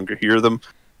can no longer hear them,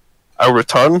 I'll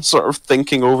return, sort of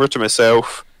thinking over to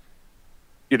myself,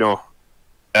 about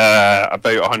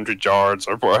 100 yards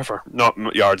or whatever. Not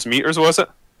yards, meters, was it?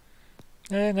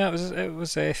 No, it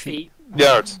was feet.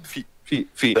 Yards, feet.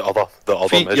 The other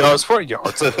Feet, measure. yards. What are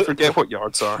yards? I forget what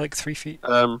yards are. Like 3 feet.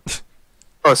 So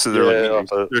they're like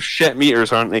meters. They're shit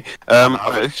meters, aren't they?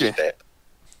 Step.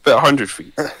 About 100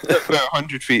 feet. About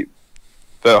 100 feet.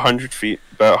 About 100 feet.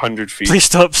 About 100 feet. Please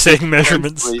stop saying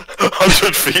measurements.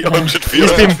 100 feet, 100 feet.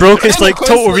 He's been broke. It's like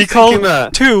Total constantly Recall. thinking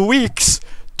that. 2 weeks.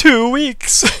 2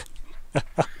 weeks.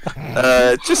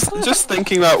 Just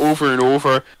thinking that over and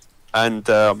over, and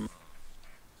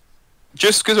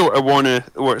just because I want to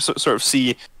sort of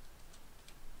see.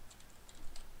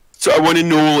 So I want to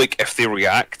know, like, if they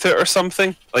react to it or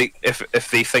something. Like,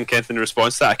 if they think anything in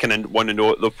response to that, I kind of want to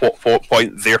know at what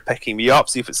point they're picking me up,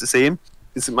 see if it's the same.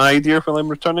 Is it my idea while I'm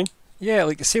returning? Yeah,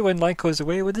 like, say when Lyko is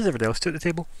away, what does everybody else do at the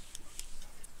table?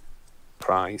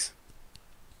 Prize.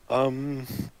 I'm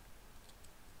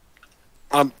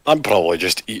probably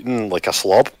just eating like a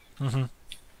slob. Mm-hmm.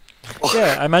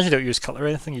 Yeah, I imagine you don't use cutlery or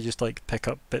anything, you just, like, pick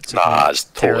up bits of Nah, meat, it's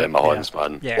tear totally it, in my yeah. hands,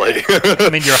 man. Yeah. Like, I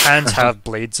mean, your hands have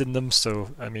blades in them,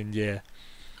 so, I mean, yeah.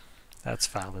 That's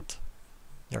valid.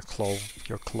 Your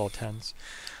clawed hands.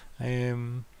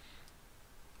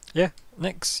 Yeah,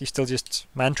 Nix, you still just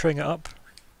mantraing it up?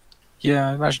 Yeah,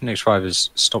 I imagine Nix 5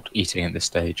 has stopped eating at this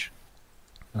stage.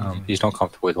 He's not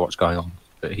comfortable with what's going on,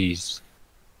 but I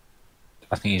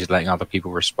think he's letting other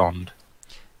people respond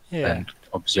Yeah. and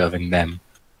observing them,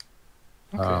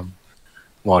 Okay.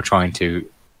 while trying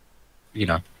to,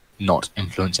 not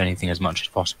influence anything as much as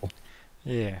possible.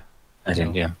 Yeah. As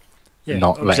in, Yeah,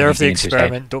 not letting observe the anything into his head.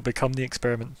 experiment, don't become the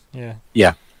experiment. Yeah.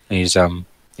 He's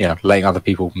letting other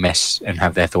people mess and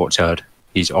have their thoughts heard.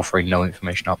 He's offering no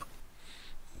information up.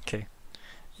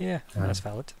 Yeah, that's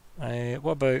valid.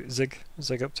 What about Zigg? What's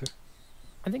Zigg up to?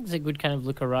 I think Zigg would kind of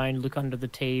look around, look under the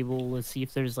table, and see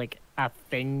if there's like a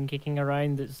thing kicking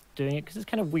around that's doing it, because it's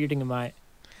kind of weirding him out.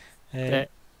 That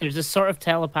there's a sort of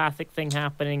telepathic thing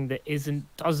happening that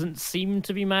doesn't seem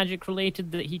to be magic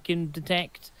related that he can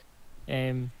detect,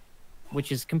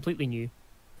 which is completely new.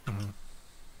 Mm-hmm.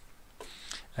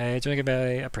 Do you want to give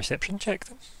me a perception check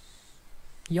then?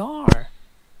 Yar.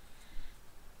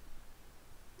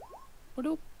 What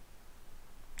up?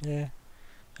 Yeah.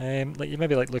 Like you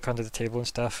maybe like look under the table and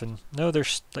stuff, and no,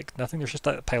 there's like nothing. There's just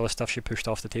that pile of stuff she pushed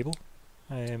off the table.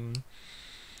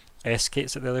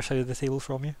 Skates at the other side of the table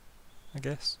from you, I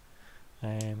guess.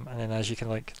 And then as you can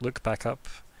like look back up,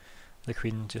 the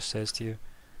Queen just says to you,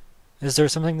 "Is there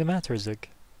something the matter, Zigg?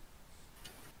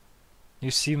 You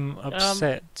seem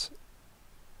upset."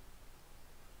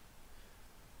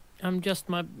 I'm just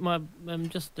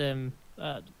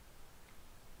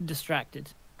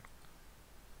distracted.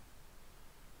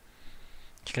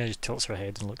 She kind of just tilts her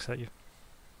head and looks at you.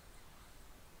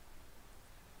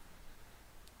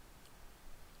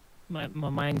 My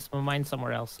mind's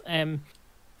somewhere else. And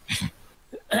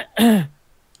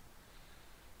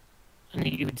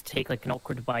he would take like an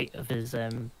awkward bite of his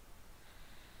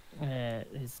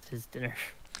dinner.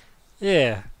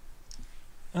 Yeah.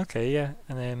 Okay, yeah.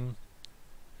 And then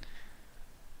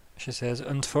she says,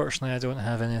 "Unfortunately, I don't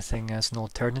have anything as an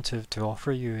alternative to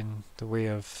offer you in the way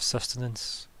of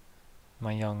sustenance,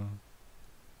 my young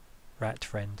rat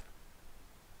friend."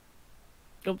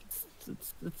 Oh,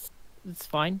 it's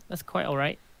fine. That's quite all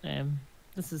right.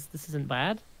 This isn't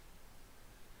bad.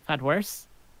 I've had worse.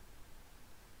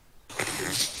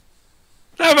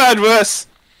 I've had worse.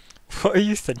 What are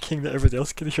you thinking that everybody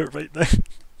else can hear right now?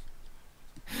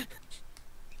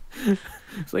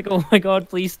 It's like, oh my god,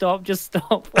 please stop, just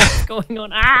stop. What's going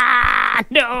on? Ah,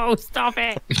 no, stop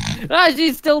it.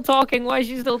 She's still talking. Why is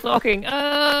she still talking?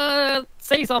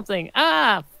 Say something.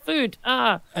 Food.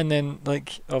 And then,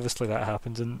 like, obviously that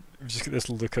happens, and we just get this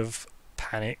look of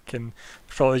panic, and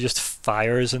probably just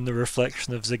fires in the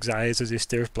reflection of Zigg's eyes as he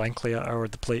stares blankly at her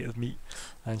with the plate of meat.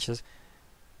 And she says,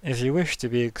 "If you wish to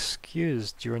be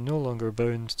excused, you are no longer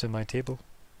bound to my table."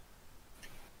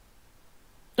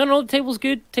 No, table's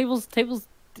good. Table's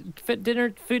fit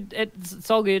dinner, food, it's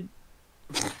all good.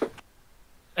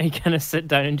 I kind of sit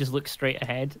down and just look straight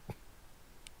ahead.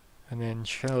 And then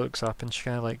she kind of looks up and she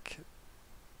kind of like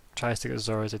tries to get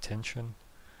Zora's attention,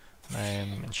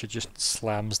 and she just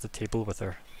slams the table with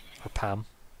her palm.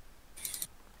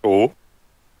 Oh,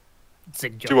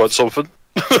 Zigg do you want something?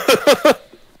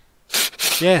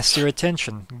 Yes, your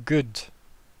attention. Good.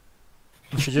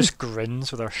 And she just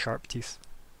grins with her sharp teeth.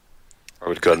 I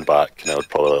would grin back and I would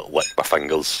probably lick my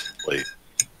fingers, like,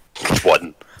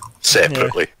 one,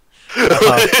 separately.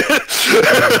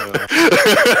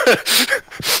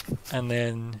 And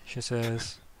then she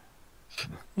says,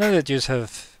 now that you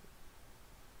have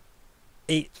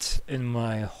 8 in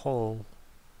my hall,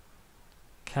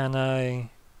 can I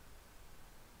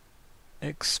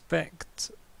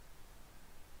expect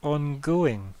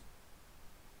ongoing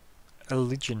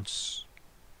allegiance?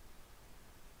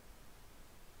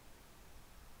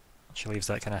 She leaves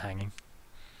that kind of hanging.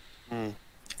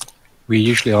 We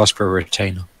usually ask for a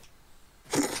retainer.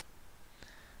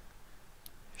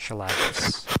 She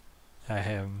laughs.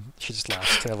 She just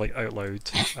laughs kind of like out loud.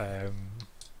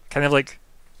 Kind of like,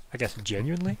 I guess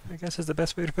genuinely, I guess is the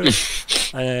best way to put it.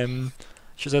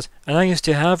 She says, and I used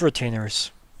to have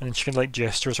retainers. And then she kind of like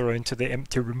gestures around to the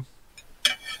empty room.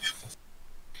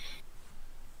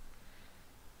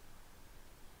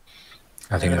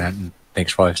 I think then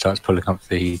next 5 starts pulling up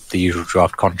the usual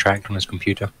draft contract on his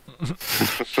computer.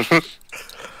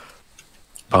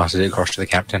 Passes it across to the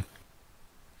captain.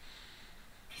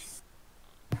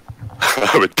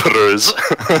 I would peruse.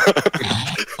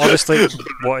 Honestly,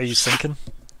 what are you thinking?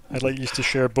 I'd like you to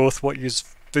share both what you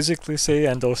physically say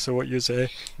and also what you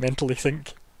mentally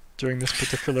think during this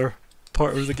particular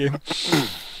part of the game.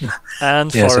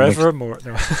 And Yeah, forevermore.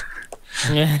 No.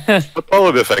 I'd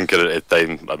probably be thinking at the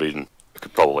time, I mean, we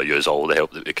could probably use all the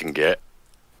help that we can get.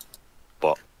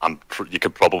 But you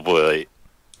could probably like,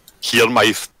 hear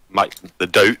the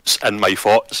doubts in my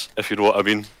thoughts, if you know what I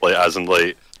mean. Like, as in,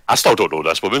 like, I still don't know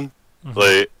this woman. Mhm.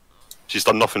 Like, she's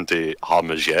done nothing to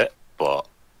harm us yet, but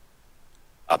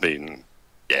I mean,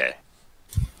 yeah,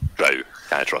 Drow,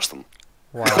 can't trust them.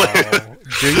 Wow.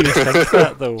 Do you think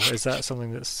that though? Is that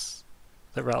something that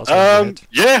rattles in your head?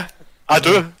 Yeah, I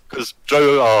do, because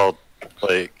Drow are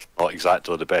like not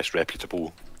exactly the best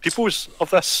reputable peoples of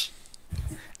this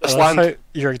I love land. how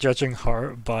you're judging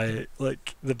her by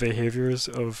like the behaviours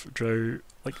of Drow,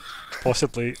 like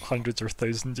possibly hundreds or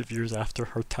thousands of years after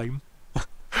her time.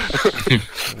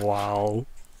 Wow.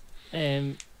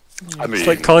 I It's mean,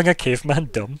 like calling a caveman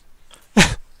dumb.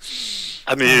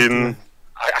 I mean,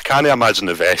 I can't imagine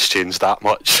the vest changed that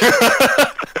much.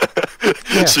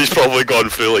 Yeah. So he's probably gone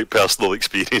through like personal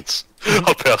experience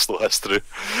or personal history.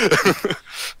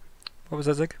 What was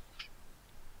that, Zigg?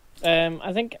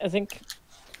 I think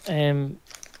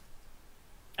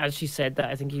as she said that,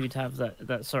 I think he would have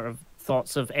that sort of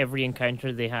thoughts of every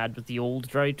encounter they had with the old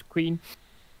Drow Queen.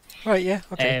 Right, yeah,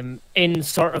 okay. In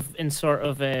sort of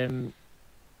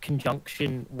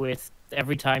conjunction with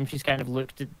every time she's kind of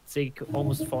looked at Zigg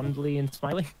almost fondly and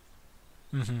smiling,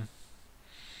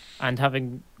 and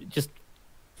having just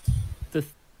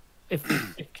if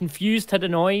confused had a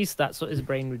noise, that's what his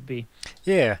brain would be.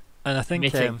 Yeah, and I think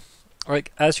Emitting.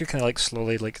 like as you kind of like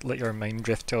slowly like let your mind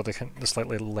drift to all the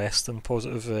slightly less than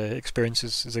positive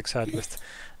experiences Zigg's had with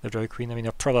the Drow Queen. I mean,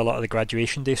 probably a lot of the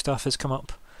graduation day stuff has come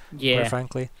up. Yeah. Quite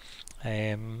frankly,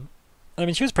 I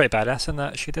mean, she was pretty badass in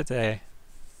that. She did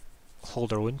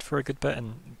hold her own for a good bit,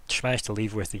 and she managed to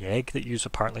leave with the egg that you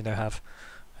apparently now have.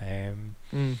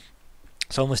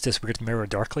 It's almost this weird mirror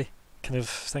darkly kind of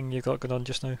thing you got going on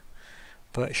just now.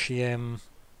 But she,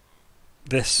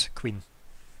 this queen,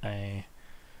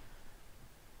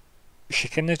 she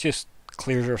kind of just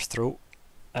clears her throat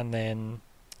and then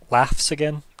laughs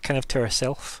again, kind of to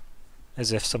herself,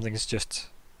 as if something's just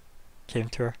came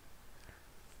to her.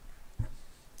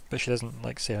 But she doesn't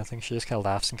like say anything. She just kind of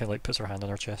laughs and kind of like puts her hand on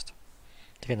her chest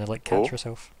to kind of like catch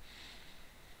herself.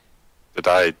 Did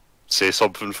I say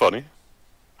something funny?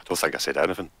 I don't think I said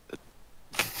anything.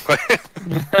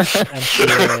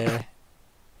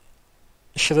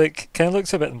 And she like kind of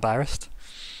looks a bit embarrassed,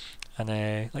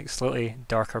 and like slightly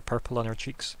darker purple on her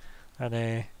cheeks,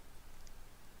 and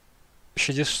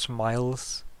she just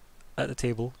smiles at the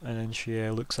table, and then she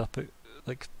looks up at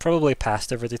like probably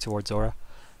past everybody towards Zora,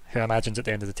 who I imagine's at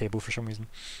the end of the table for some reason,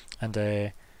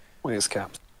 and Where's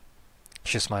Cap?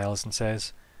 she smiles and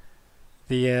says,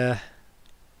 The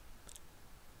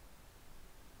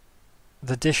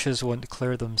dishes won't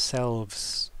clear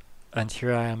themselves, and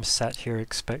here I am sat here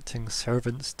expecting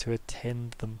servants to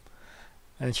attend them.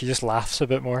 And she just laughs a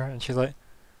bit more, and she's like,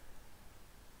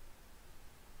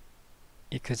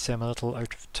 you could say I'm a little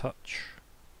out of touch.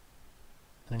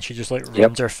 And then she just like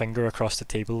runs her finger across the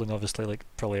table, and obviously like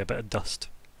probably a bit of dust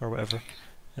or whatever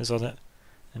is on it,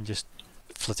 and just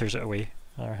flitters it away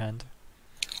on her hand.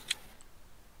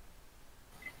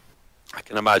 I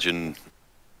can imagine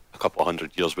a couple of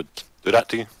 100 years would do that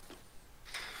to you.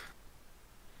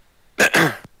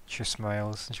 She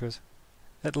smiles and she goes,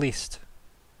 "At least."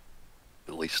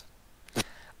 At least.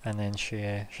 And then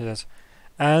she says,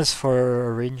 "As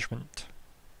for arrangement,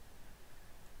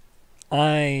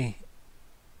 and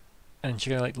she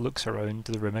kind of like looks around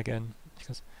the room again. She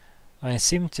goes, I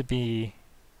seem to be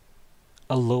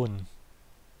alone,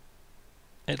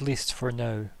 at least for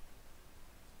now.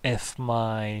 If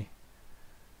my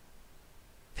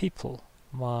people,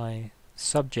 my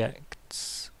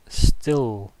subjects,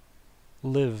 still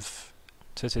live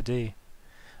to today,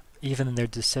 even their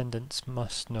descendants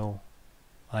must know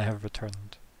I have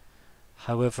returned.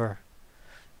 However,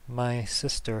 my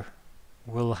sister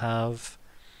will have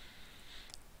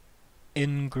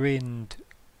ingrained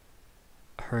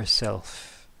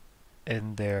herself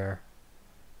in their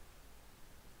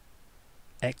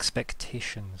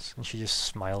expectations," and she just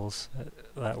smiles at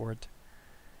that word.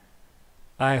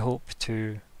 "I hope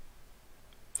to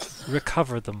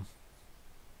recover them."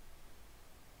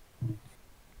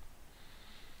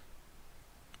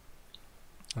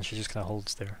 And she just kind of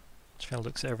holds there. She kind of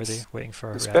looks at everybody, waiting for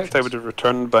I reactions. expect I would have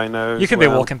returned by now. You as can be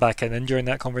well. walking back in during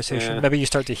that conversation. Yeah. Maybe you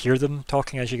start to hear them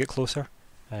talking as you get closer,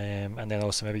 and then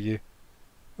also maybe you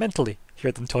mentally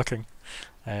hear them talking.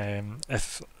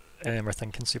 If any of them are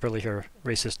thinking, so you probably hear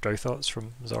racist drow thoughts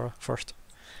from Zora first,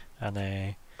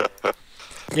 and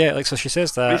yeah, like so she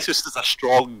says that. Racist is a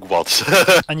strong word.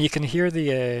 And you can hear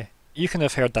the. You can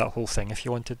have heard that whole thing if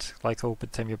you wanted, Lyko, by the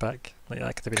time you're back. Like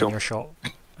that could have been Cool. in your shot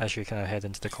as you kind of head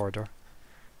into the corridor.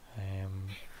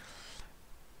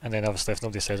 And then obviously, if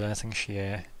nobody says anything,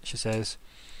 she says,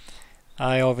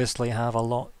 "I obviously have a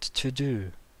lot to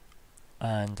do,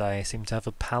 and I seem to have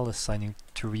a palace I need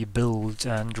to rebuild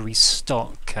and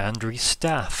restock and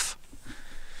restaff.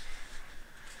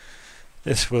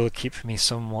 This will keep me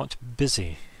somewhat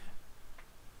busy."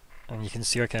 And you can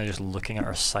see her kind of just looking at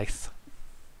her scythe.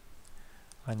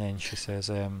 And then she says,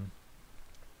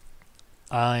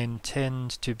 "I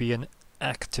intend to be an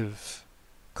active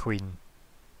queen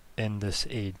in this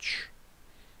age."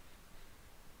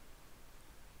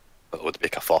 That would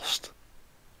make a first.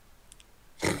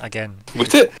 Again,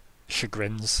 Would it? she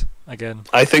grins again.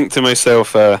 I think to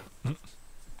myself,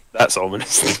 that's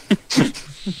ominous.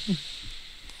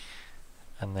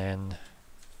 And then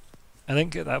I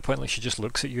think at that point, like, she just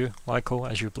looks at you, Lyko,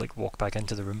 as you like walk back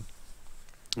into the room.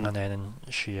 And then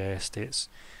she states,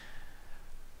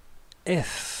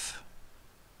 "If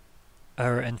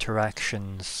our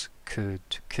interactions could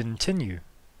continue,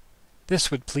 this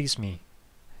would please me.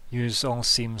 You all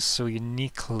seem so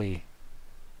uniquely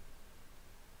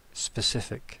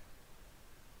specific."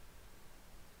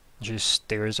 She just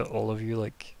stares at all of you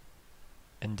like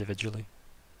individually.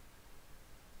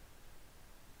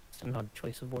 It's an odd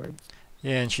choice of words.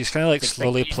 Yeah, and she's kind of like It's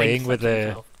slowly he playing thinks with like the.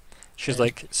 himself. She's Yeah.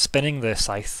 like spinning the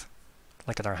scythe,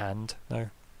 like in her hand now.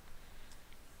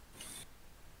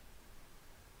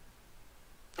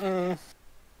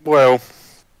 Well,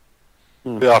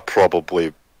 we are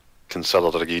probably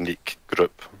considered a unique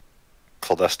group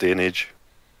for this day and age.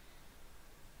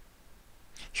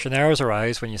 She narrows her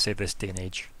eyes when you say this day and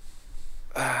age.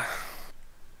 And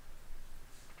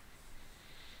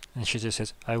she just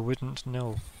says, "I wouldn't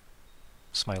know,"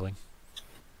 smiling.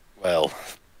 Well,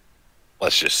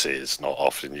 let's just say it's not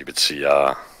often you would see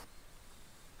a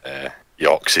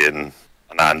Yoxian,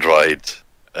 an android,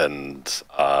 and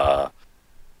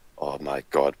oh my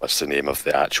god, what's the name of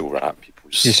the actual rat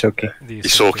people's? It's okay.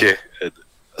 Isoki.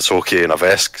 Isoki and a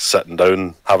Vesk sitting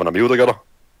down having a meal together,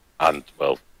 and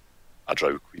well, a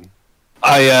drow queen.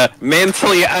 I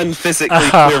mentally and physically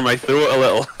clear my throat a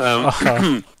little.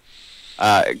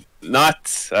 Not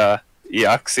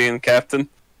Eoxian, Captain.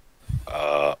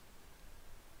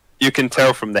 You can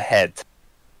tell from the head.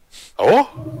 Oh,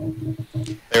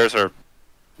 Theirs are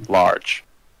large.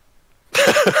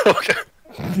 okay.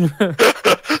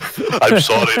 I'm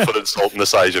sorry for insulting the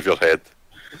size of your head.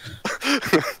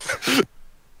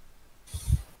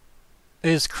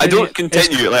 I don't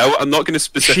continue. Like, I'm not going to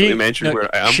specifically mention where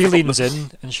I am. She from. leans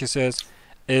in and she says,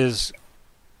 "Is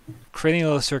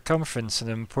cranial circumference an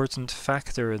important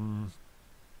factor in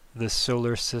the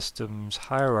solar system's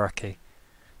hierarchy?"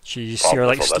 You see her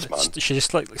Probably like for this man. she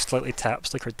just like slightly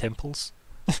taps like her temples.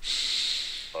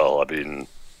 Well, I mean,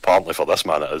 apparently for this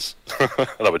man it is.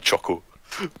 And I would chuckle.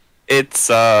 It's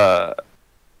a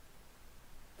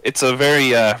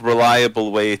very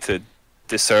reliable way to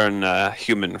discern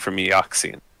human from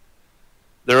Eoxian.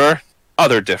 There are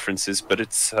other differences, but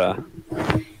it's the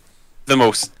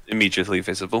most immediately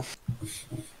visible.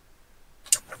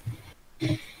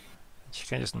 She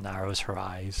kind of just narrows her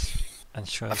eyes and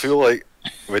she I goes, feel like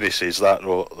when he says that,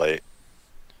 though, like,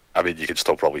 I mean, you can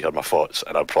still probably hear my thoughts,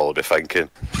 and I'd probably be thinking,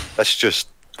 this just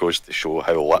goes to show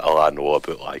how little I know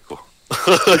about Lyko.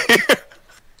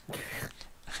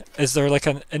 is there like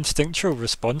an instinctual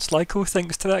response Lyko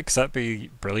thinks to that? Because that'd be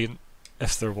brilliant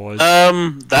if there was.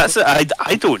 That's it.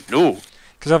 I don't know.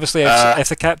 Because obviously, if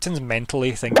the captain's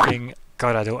mentally thinking,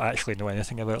 God, I don't actually know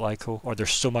anything about Lyko, or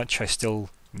there's so much I still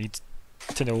need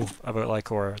to know about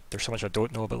Lyko, or there's so much I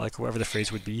don't know about Lyko, whatever the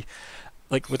phrase would be.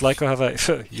 Like, would Lyko have a,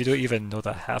 you don't even know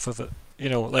that half of it? You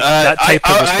know, like that type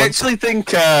of response? I actually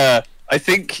think, I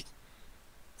think...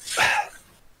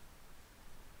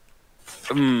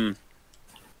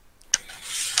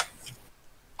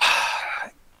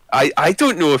 I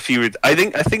don't know if he would... I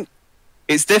think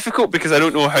it's difficult because I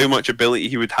don't know how much ability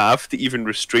he would have to even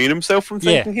restrain himself from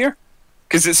thinking here.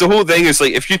 Because it's the whole thing is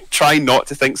like, if you try not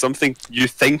to think something, you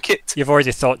think it. You've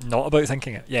already thought not about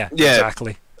thinking it. Yeah.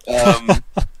 Exactly. So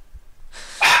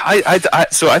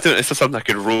I don't know, is there something I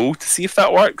could roll to see if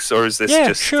that works, or is this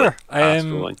just sure. Like,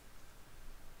 rolling?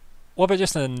 What about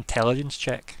just an intelligence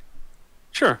check?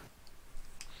 Sure.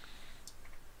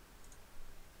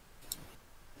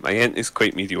 My int is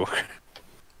quite mediocre.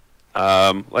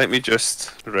 Let me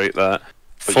just write that.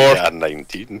 But you get a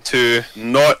 19. To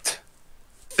not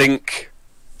think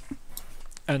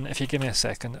And if you give me a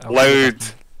second, I'll loud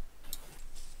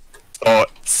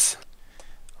thoughts.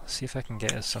 I'll see if I can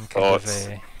get us some kind of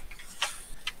a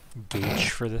gauge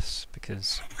for this,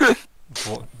 because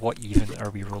what even are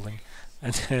we rolling?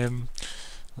 And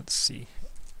let's see.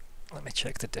 Let me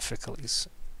check the difficulties.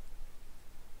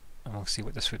 And we'll see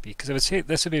what this would be, because I would say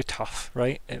this would be tough,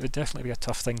 right? It would definitely be a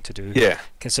tough thing to do, Yeah.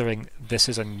 considering this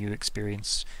is a new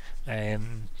experience. Okay,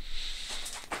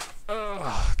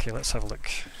 let's have a look.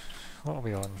 What are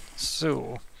we on?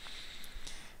 So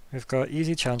we've got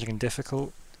easy, challenging, and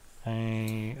difficult.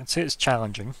 I'd say it's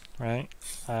challenging, right?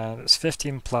 It's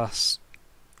 15 plus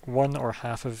one or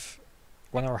half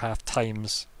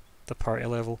times the party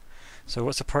level. So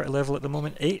what's the party level at the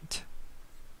moment? 8?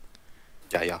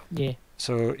 Yeah. Yeah.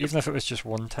 So even if it was just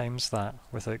 1 times that,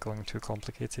 without going too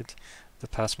complicated, the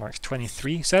pass mark's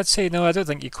 23. So I'd say no, I don't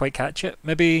think you quite catch it.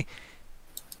 Maybe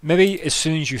as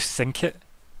soon as you think it,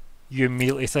 you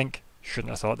immediately think, shouldn't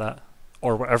have thought that,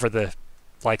 or whatever the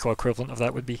Lyko equivalent of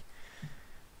that would be.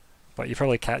 But you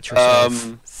probably catch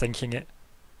yourself thinking it,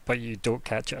 but you don't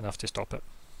catch it enough to stop it,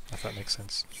 if that makes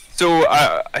sense. So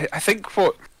I think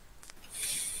what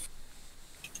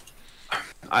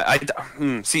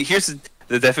see, here's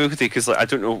the difficulty, because like, I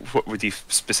don't know, what would he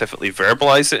specifically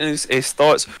verbalize it in his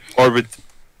thoughts, or would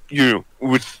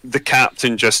the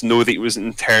captain just know that he was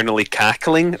internally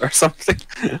cackling or something?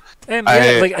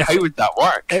 How would that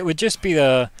work? It would just be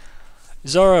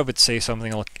Zora would say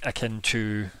something akin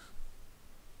to,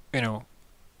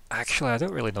 actually I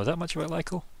don't really know that much about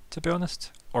Lyko, to be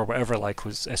honest, or whatever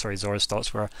Zora's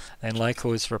thoughts were, and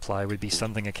Lyko's reply would be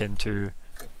something akin to,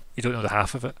 you don't know the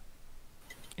half of it,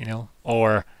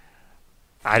 or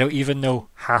I don't even know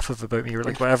half of about me, or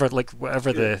whatever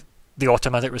the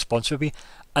automatic response would be.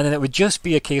 And then it would just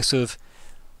be a case of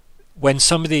when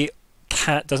somebody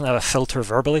doesn't have a filter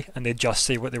verbally and they just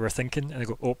say what they were thinking and they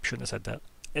go, oh, shouldn't have said that.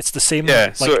 It's the same.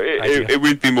 Yeah, so it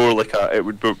would be more like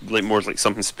more like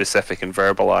something specific and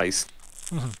verbalized.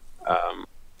 Mm-hmm.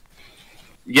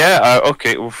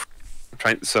 Okay. Well,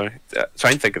 try and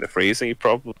think of the phrasing. You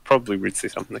probably would say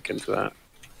something akin to that.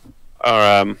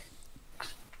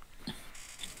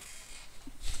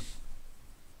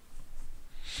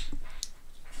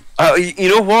 Or you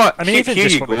know what? I mean, even here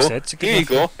just you what go. we said. Here you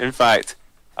go. In fact,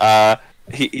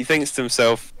 he thinks to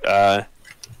himself,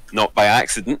 not by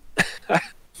accident,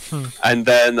 and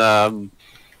then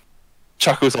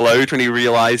chuckles aloud when he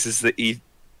realizes that he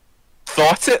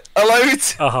thought it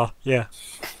aloud. Yeah.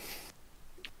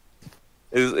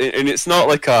 And it's not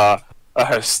like a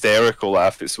hysterical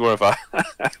laugh. It's more of a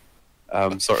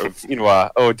sort of,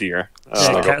 oh dear.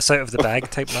 Cat's out of the bag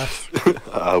type laugh.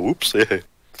 Whoops.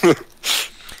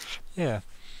 Yeah.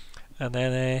 And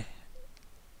then,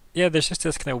 there's just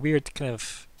this kind of weird kind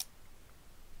of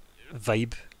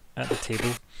vibe at the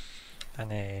table.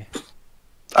 And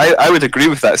I would agree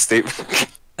with that statement.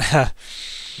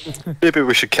 Maybe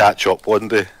we should catch up one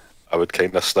day. I would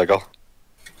kind of snigger.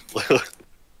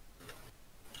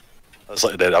 That's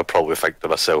like, then I'd probably think to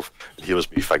myself, here was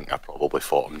me thinking I probably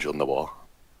fought him during the war.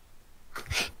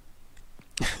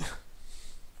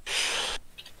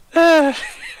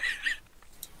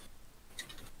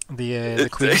 The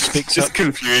Queen speaks just up.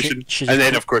 confusion. She And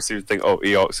then, of course, he would think, oh,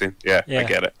 Eoxy. Yeah, I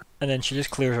get it. And then she just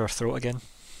clears her throat again.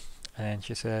 And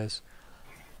she says,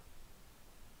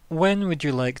 When would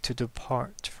you like to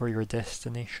depart for your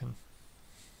destination?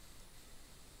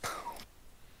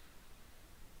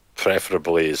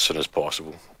 Preferably as soon as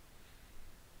possible.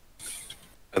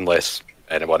 Unless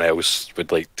anyone else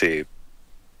would like to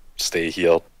stay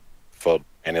here for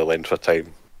any length of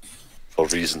time, for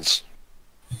reasons.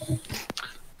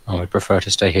 I would prefer to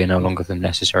stay here no longer than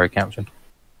necessary, Captain.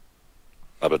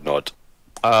 I would nod.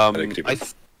 I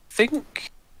think,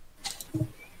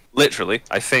 literally,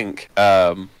 I think,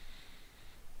 yeah.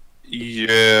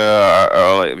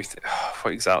 Let me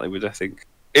what exactly would I think?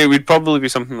 It would probably be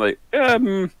something like,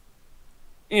 you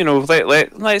know,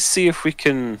 let's see if we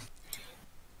can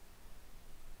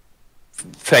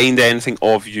find anything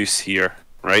of use here,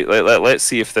 right? Let's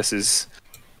see if there's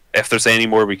any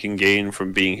more we can gain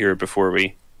from being here before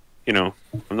we, you know,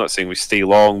 I'm not saying we stay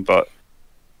long, but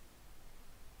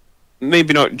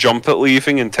maybe not jump at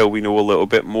leaving until we know a little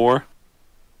bit more,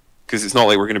 because it's not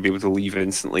like we're going to be able to leave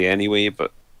instantly anyway.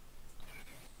 But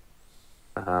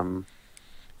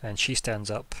And she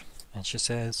stands up and she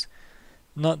says,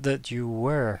 "Not that you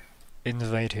were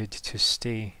invited to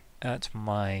stay at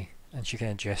my," and she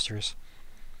kind of gestures,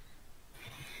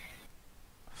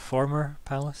 "former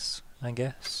palace, I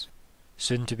guess,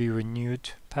 soon to be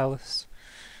renewed palace.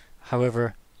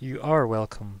 However, you are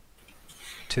welcome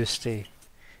to stay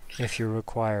if you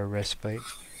require respite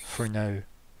for now.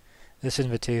 This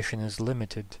invitation is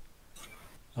limited,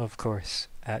 of course,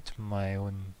 at my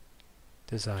own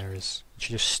desires."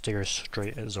 She just stares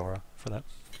straight at Zora for that.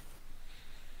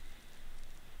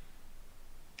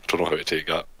 Don't know how to take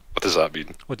that. What does that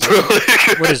mean? What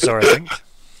does Zora think?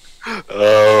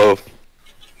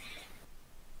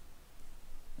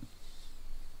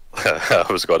 I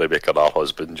was going to make an our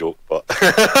husband joke, but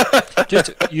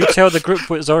Just you tell the group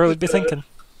what Zora would be thinking.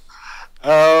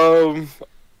 I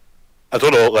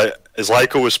don't know. Like, as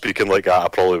Lyko was speaking like that, I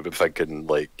probably would be thinking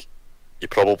like he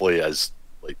probably is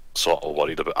like sort of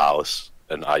worried about Alice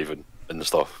and Ivan and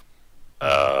stuff.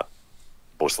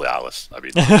 Mostly Alice. I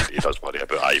mean, he does worry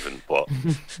about Ivan, but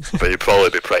he'd probably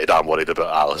be pretty damn worried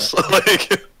about Alice.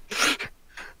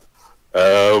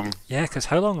 Like, Yeah, because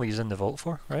how long were you in the vault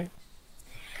for, right?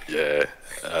 yeah.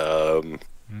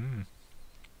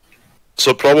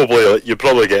 So probably you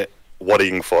probably get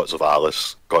worrying thoughts of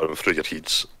Alice going through your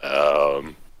heads,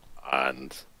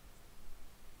 and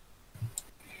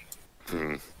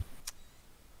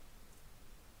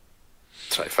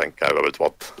try to think how I would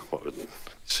word what would I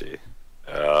say.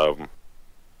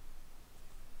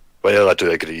 Well, I do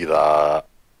agree that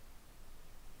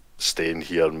staying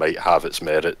here might have its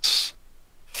merits.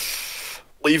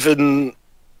 Leaving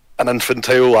an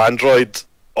infantile android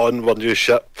on one new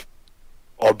ship,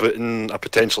 orbiting a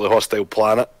potentially hostile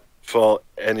planet for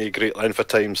any great length of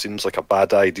time seems like a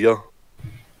bad idea.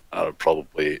 You'd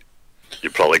probably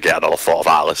get another thought of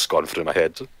Alice going through my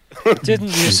head. Didn't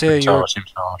you say you were... Infantile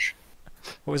seems harsh.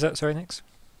 What was that, sorry, Nix?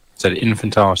 Said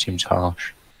infantile seems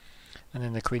harsh. And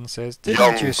then the Queen says,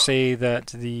 "Didn't you say that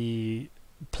the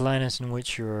planet in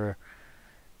which your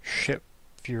ship,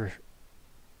 your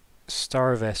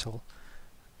star vessel,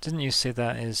 didn't you say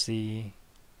that is the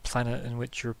planet in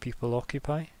which your people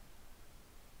occupy?"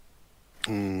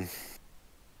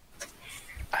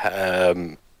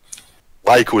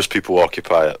 Lyko's people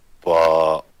occupy it,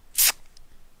 but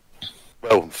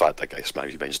well, in fact, I guess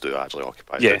maybe mines do actually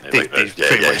occupy it. yeah, don't they Like,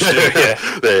 pretty much do.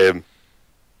 Yeah.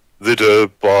 They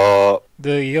do, but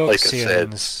The like I said,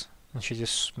 Yoxians. And she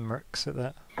just smirks at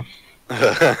that.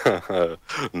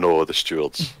 no, the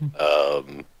stewards.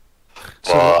 So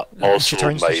but also she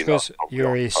turns to mine she goes, are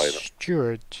 "You're a occupying it.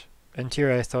 steward, and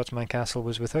here I thought my castle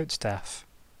was without staff."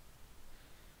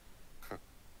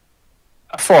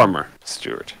 A former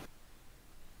steward.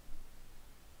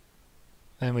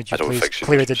 And would you I don't please think she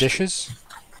clear was the interested. dishes?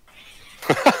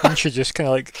 And she just kind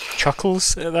of like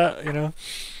chuckles at that, you know.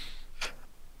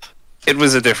 It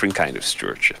was a different kind of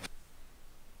stewardship.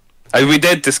 We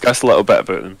did discuss a little bit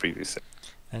about it in previous.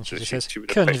 And she So just she- says, she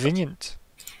would have picked up. "Convenient."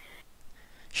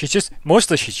 She's just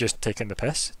taking the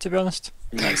piss, to be honest.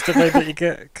 That's the vibe that you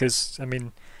get, because, I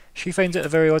mean, she finds it a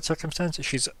very odd circumstance.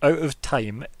 She's out of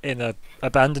time in a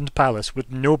abandoned palace with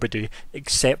nobody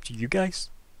except you guys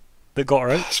that got her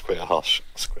out. It's quite a harsh,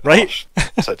 Right?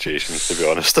 situation, to be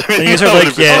honest. I And mean, you are that like,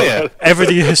 would've been- yeah,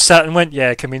 everybody has sat and went,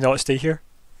 "Yeah, can we not stay here?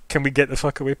 Can we get the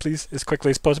fuck away, please, as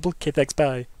quickly as possible? Okay, thanks,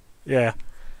 bye." Yeah.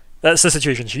 That's the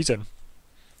situation she's in.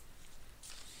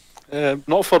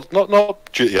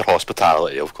 Not due to your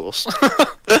hospitality, of course.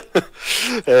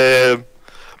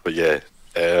 But yeah,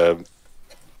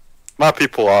 my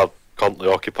people are currently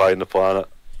occupying the planet,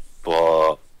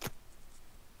 but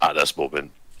at this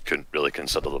moment, couldn't really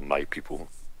consider them my people.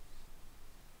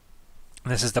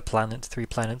 This is the planet 3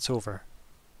 planets over.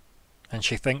 And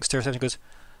she thinks to herself, she goes,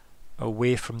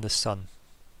 away from the sun.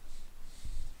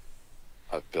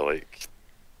 I'd be like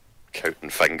counting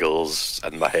fingers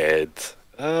in my head.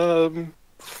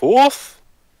 Fourth?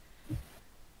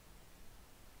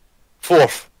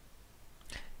 Fourth.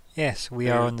 Yes, we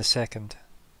are on the second.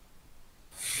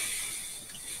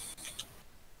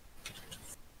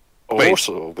 Oh, Wait.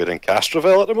 so we're in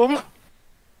Castroville at the moment?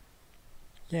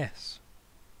 Yes.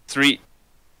 Three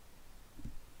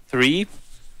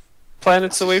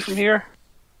planets away from here.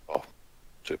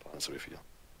 2 planets away from you.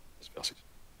 Species.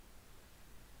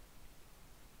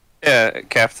 Yeah,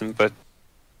 Captain, but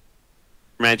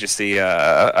Majesty,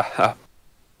 not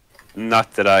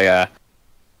that I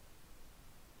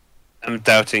am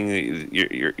doubting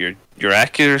your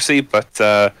accuracy, but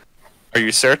are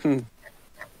you certain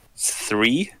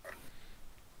 3?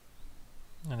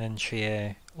 And then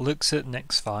she looks at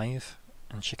Nyx 5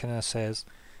 and she kind of says,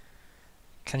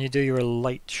 can you do your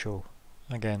light show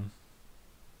again?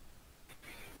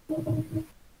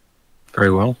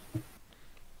 Very well.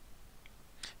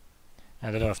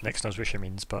 I don't know if Nyx knows what she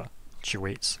means, but she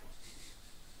waits.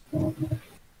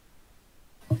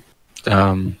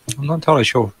 I'm not entirely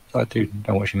sure. I do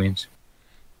know what she means.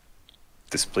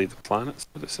 Display the planets,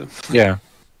 I would assume. Yeah.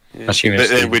 Yeah. Assuming But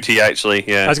it's then the- would he actually?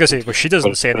 I Yeah. was going to say, well, she doesn't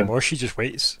Well, say anymore, she just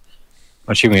waits.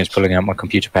 I'm assuming it's pulling out my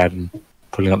computer pad and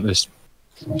pulling up this.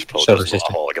 It's probably Solar just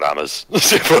what a hologram is.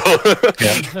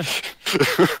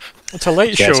 Yeah. It's a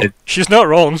light Yeah, show. so- She's not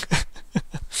wrong.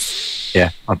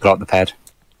 Yeah, I pull out the pad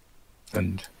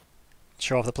and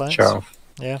Show off the planets. show off.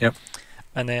 Yeah. Yep.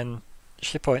 And then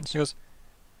she points, she goes,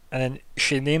 and then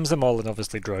she names them all in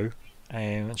obviously Drow.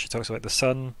 And she talks about the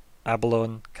Sun,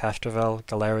 Abalone, Castrovel,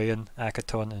 Galarian,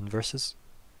 Akaton, and Versus.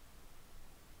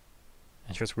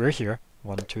 And she goes, we're here.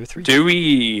 1, 2, 3. Do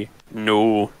we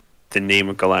know the name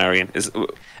of Galarian? Is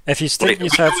If you think Wait, you we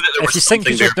know have, that there if was you think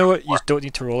you something should know it, you don't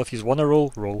need to roll. If you want to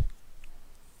roll, roll.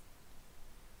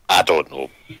 I don't know.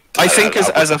 I think as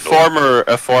a wouldn't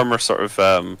know. former sort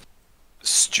of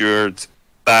steward,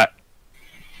 that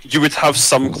you would have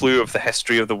some clue of the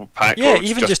history of the pack. Yeah, or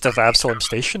even just of Absalom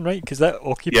Station, right? Because that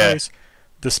occupies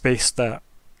the space that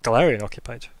Galarian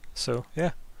occupied. So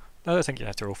yeah, I don't think you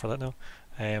have to roll for that now.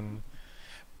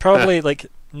 Probably like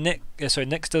Nick. Sorry,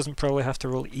 Nyx doesn't probably have to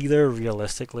roll either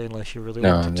realistically, unless you really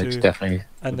No, wanted it's to. definitely.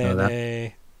 And know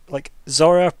then like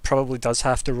Zora probably does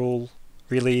have to roll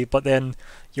really, but then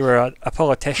you were a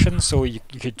politician, so you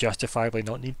could justifiably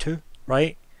not need to,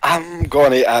 right? I'm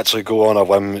going to actually go on a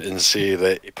whim and say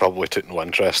that he probably took no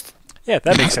interest. Yeah,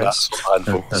 that makes sense. That's my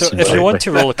info. That So seems if you want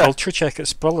to likely. roll a culture check,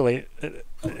 it's probably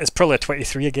a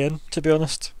 23 again, to be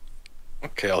honest.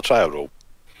 Okay, I'll try a roll.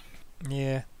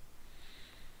 Yeah.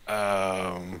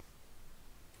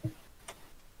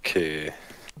 Okay.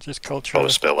 Just culture. Oh,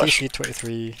 spell this. DC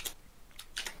 23.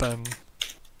 Bam.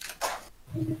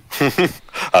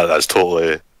 That's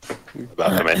totally.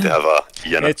 I meant to have a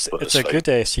E in it. It's but a fine. good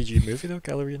CG movie though,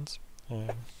 Galarians.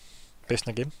 Based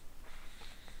on a game.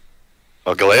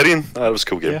 Oh, Galarian? That was a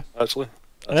cool game, Yeah. actually.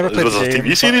 I never played was the a game,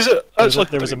 TV series, but actually?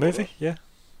 there was a movie, yeah.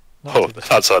 Not Oh, a TV.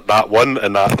 that's that one,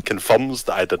 and that confirms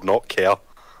that I did not care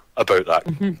about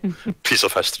that piece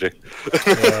of history.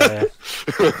 Yeah.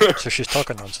 So she's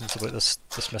talking nonsense about this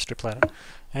mystery planet.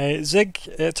 Zigg,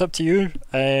 it's up to you.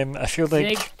 I feel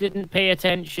like Zigg didn't pay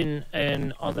attention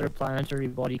in other planetary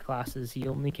body classes. He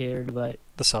only cared about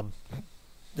the sun.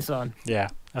 the sun. Yeah,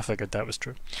 I figured that was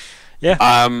true.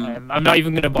 I'm not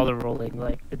even going to bother rolling.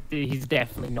 Like, he's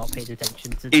definitely not paid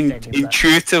attention to any of that.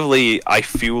 Intuitively, I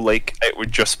feel like it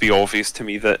would just be obvious to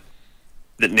me that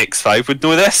Nyx 5 would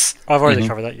know this. I've already Mhm.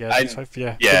 covered that. Yeah, I-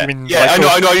 yeah. Yeah, I mean, yeah, Lyko-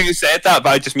 I know you said that, but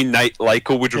I just mean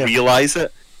Lyko would Yeah. realise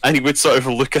it, and he would sort of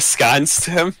look askance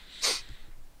to him.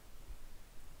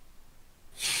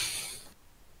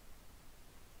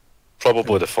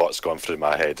 Probably the thoughts going through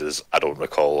my head is I don't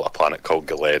recall a planet called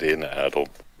Galarian, and I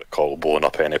don't recall blowing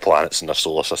up any planets in the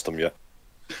solar system yet.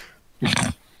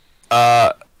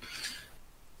 I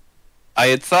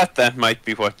had thought that might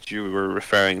be what you were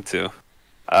referring to.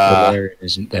 Valerian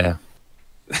isn't there.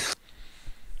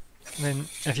 And then,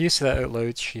 if you say that out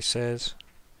loud, she says,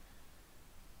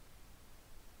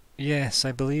 "Yes,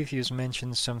 I believe you've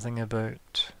mentioned something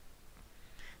about."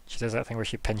 She does that thing where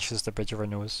she pinches the bridge of her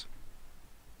nose.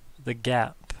 The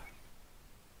gap.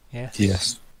 Yes.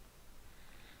 Yes.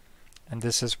 And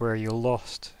this is where you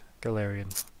lost,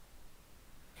 Galarian.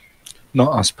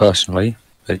 Not us personally,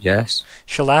 but yes.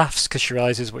 She laughs because she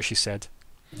realizes what she said,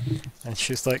 and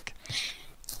she's like,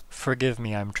 "Forgive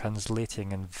me, I'm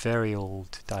translating in very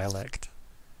old dialect,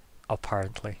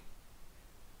 apparently."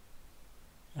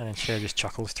 And then she just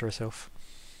chuckles to herself.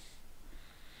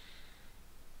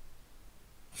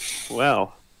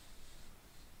 well,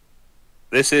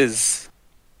 this is.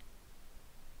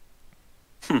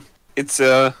 It's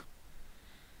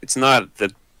not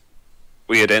that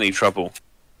we had any trouble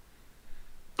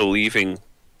believing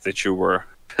that you were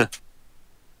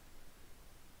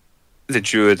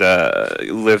that you had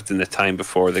lived in the time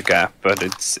before the gap, but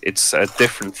it's a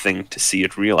different thing to see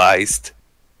it realized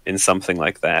in something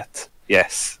like that.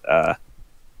 Yes. I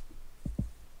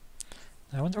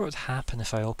wonder what would happen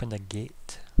if I opened a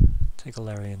gate to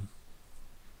Galarian.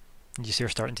 And you see her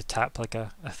starting to tap like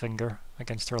a finger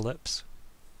against her lips.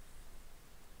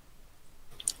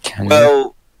 Can you?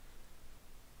 Well,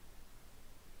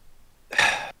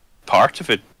 part of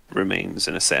it remains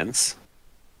in a sense.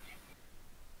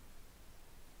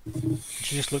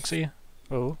 She just looks at you.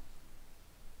 Oh,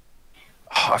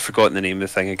 Oh, I've forgotten the name of the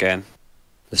thing again.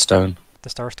 The stone. the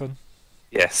Starstone.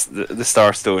 Yes, the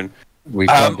Starstone. We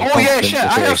can't be Oh yeah, confident shit!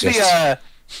 that I it have exists.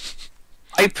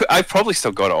 the. I probably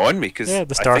still got it on me because Yeah,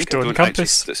 the I think I Starstone don't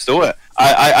compass. actually stole it.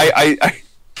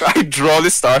 I draw the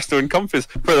Starstone compass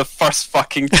for the first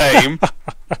fucking time,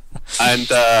 and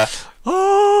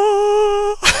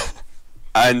Oh!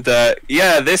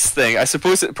 yeah, this thing. I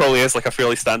suppose it probably is like a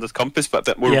fairly standard compass, but a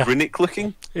bit more Yeah. runic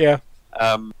looking. Yeah.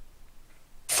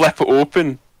 Flip it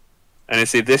open, and I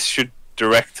say this should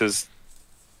direct us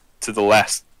to the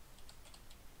last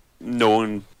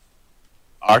known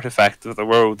artifact of the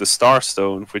world, the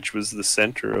Starstone, which was the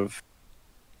center of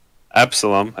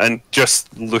Absalom, and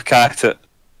just look at it.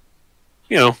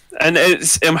 You know, and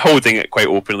I'm holding it quite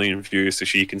openly in view so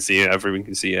she can see it, everyone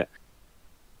can see it.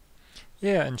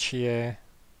 Yeah, and she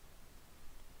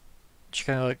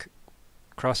kind of like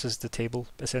crosses the table.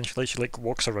 Essentially, she like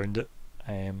walks around it,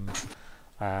 and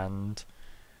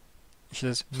she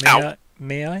says, Ow.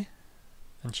 May I?"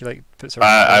 And she like puts her.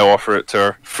 I offer it to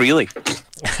her freely.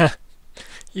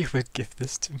 You would give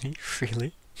this to me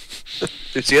freely.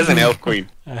 She is an elf queen.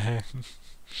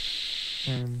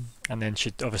 And then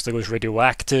she obviously goes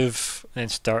radioactive and then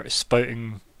starts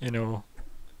spouting,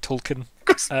 Tolkien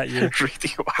at you.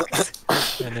 Radioactive.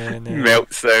 And then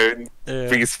Melts down.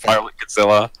 Biggest fire like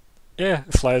Godzilla. yeah,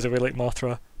 flies away like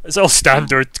Mothra. It's all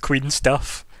standard Queen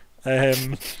stuff.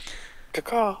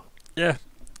 Caw. Yeah.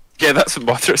 Yeah, that's what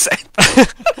Mothra said.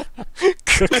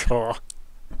 Caw.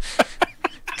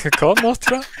 Caw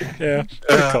Mothra? Yeah.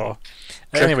 Caw.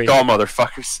 Anyway. Caw,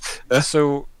 motherfuckers.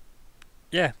 So,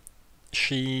 yeah,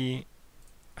 she.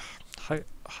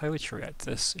 How would she react to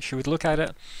this? She would look at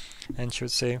it, and she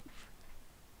would say,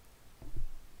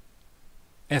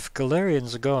 "If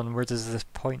Galarian's gone, where does this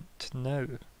point now?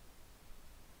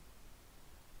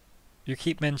 You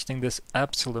keep mentioning this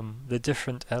Absalom, the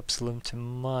different Absalom to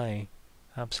my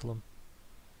Absalom."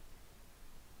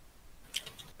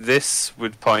 This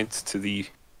would point to the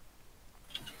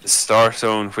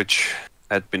Starstone which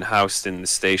had been housed in the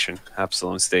station,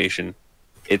 Absalom Station.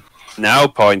 It now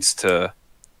points to...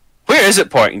 Where is it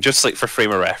pointing? Just like for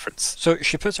frame of reference. So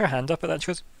she puts her hand up at that and she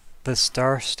goes, "The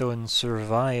Starstone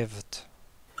survived."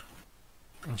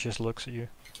 And she just looks at you.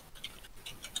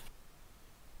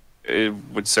 It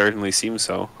would certainly seem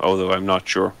so, although I'm not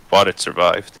sure what it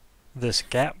survived. This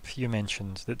gap you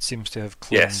mentioned that seems to have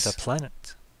cloned Yes. a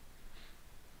planet.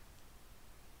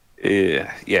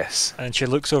 Yes. And she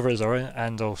looks over at Zora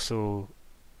and also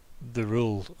the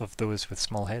rule of those with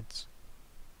small heads.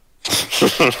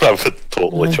 I would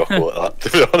totally chuckle at that, to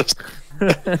be honest.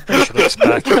 She looks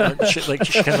back.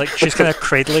 And she's kind of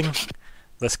cradling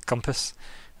this compass,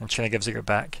 and she kind of gives it her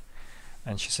back,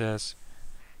 and she says,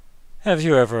 "Have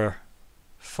you ever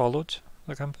followed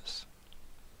the compass?"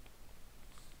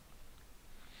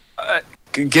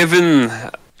 Given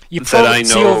You that probably I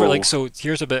see over know- so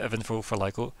here's a bit of info for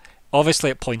Lyko. Obviously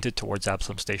it pointed towards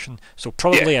Absalom Station, so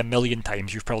probably a million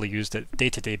times you've probably used it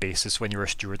day-to-day basis when you're a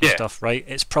steward and Yeah. stuff, right?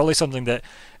 It's probably something that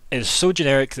is so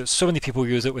generic that so many people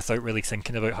use it without really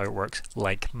thinking about how it works,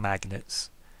 like magnets.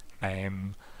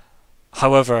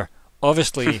 However,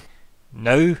 obviously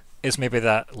now is maybe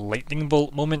that lightning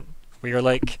bolt moment where you're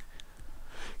like,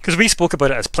 because we spoke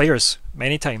about it as players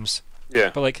many times,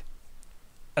 Yeah. but like,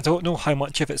 I don't know how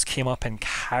much of it's came up in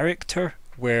character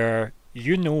where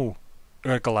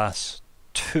Urgalas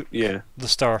took Yeah. the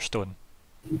Starstone,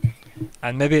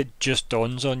 and maybe it just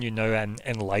dawns on you now in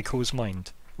Lyko's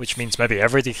mind, which means maybe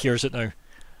everybody hears it now,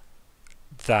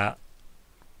 that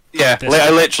Yeah, This- I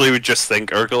literally would just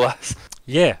think Urgalas.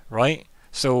 yeah, right?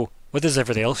 So what does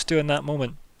everybody else do in that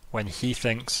moment when he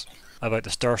thinks about the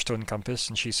Starstone compass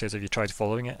and she says, "Have you tried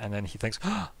following it?" And then he thinks,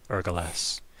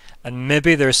 Urgalas. And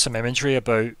maybe there's some imagery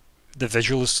about the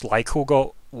visuals Lyko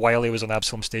got while he was on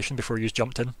Absalom Station before you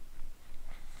jumped in.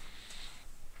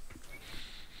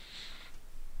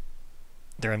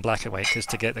 they're in black and white because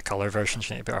to get the colour versions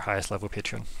you need to be our highest level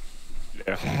Patreon.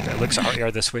 Yeah. But it looks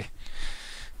artier this way.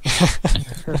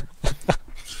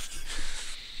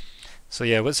 So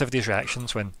yeah, what's everybody's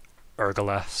reactions when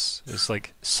Urgalas is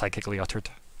like psychically uttered?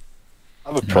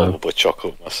 I would probably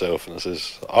chuckle myself and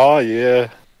says, "Oh yeah,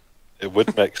 it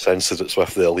would make sense that it's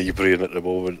with the Librian at the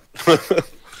moment."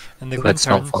 And the Queen Let's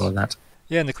not turns. follow that.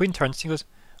 Yeah, and the Queen turns and goes,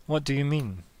 "What do you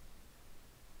mean?"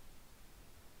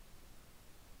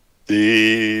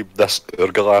 This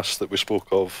Urgalas that we spoke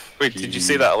of. Wait, did you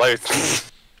say that aloud?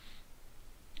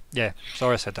 Yeah,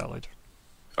 Zora said that loud.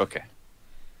 Okay.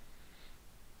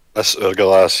 This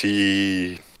Urgalas,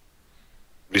 he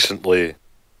recently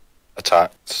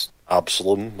attacked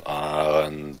Absalom,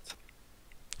 and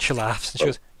She laughs and she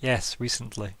goes, "Yes,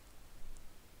 recently."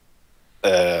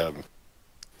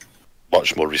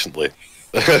 much more recently.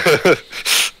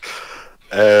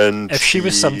 And If she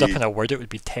was summed up in a word, it would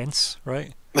be tense,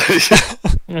 right? as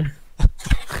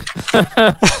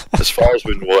far as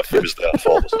we know, if he was there, I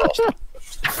thought it was last.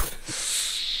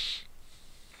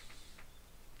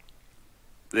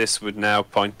 This would now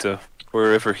point to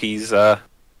wherever he's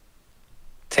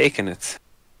taken it.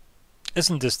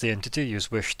 Isn't this the entity you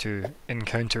wish to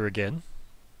encounter again?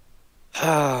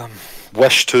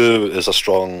 Wish to is a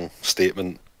strong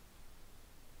statement.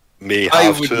 May I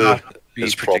have would to not be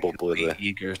is probably particularly the.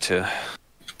 eager to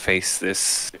face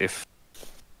this if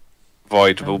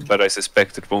avoidable, but I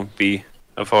suspect it won't be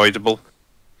avoidable.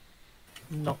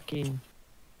 Not keen.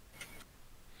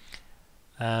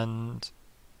 And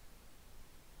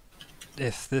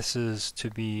if this is to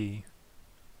be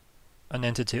an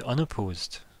entity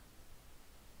unopposed,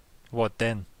 what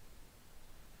then?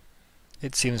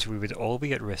 It seems we would all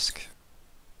be at risk.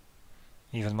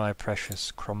 Even my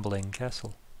precious crumbling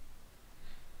castle.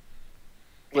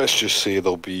 Let's just say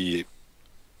there'll be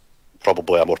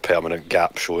probably a more permanent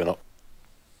gap showing up.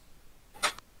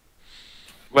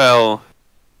 Well,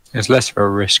 It's less of a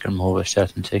risk and more of a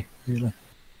certainty. Usually.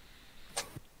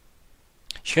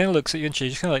 She kind of looks at you and she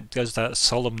just kind of like does that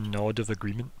solemn nod of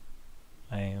agreement.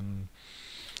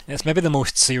 It's maybe the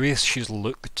most serious she's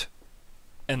looked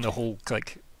in the whole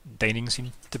like dining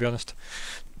scene, to be honest.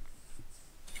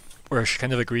 Where she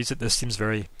kind of agrees that this seems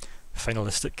very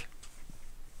finalistic.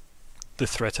 The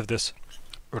threat of this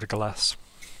Urgalas.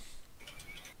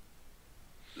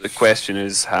 the question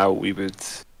is how we would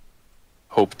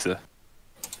hope to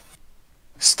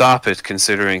stop it,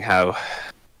 considering how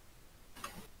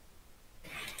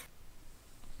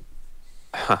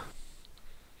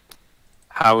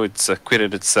how it's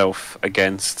acquitted itself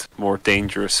against more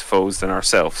dangerous foes than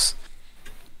ourselves.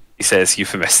 He says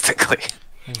euphemistically.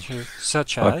 And she,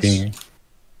 such as. Okay.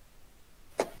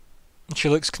 And she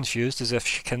looks confused as if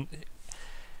she can.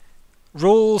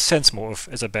 Roll sense motive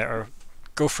is a better.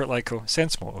 Go for it, Lyko.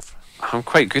 Sense motive. I'm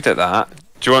quite good at that.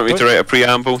 Do you want me to Don't- write a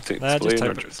preamble to Nah, just,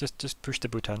 explain? type Or it, just push the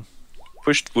button.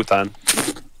 push the button.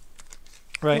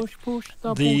 Right. Push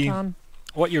the The- button.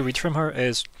 What you read from her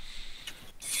is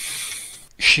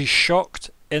she's shocked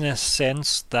in a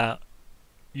sense that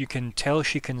you can tell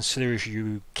she considers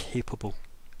you capable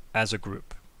as a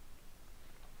group.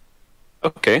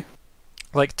 Okay.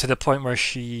 Like to the point where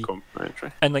she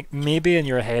Complimentary. and like maybe in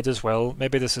your head as well,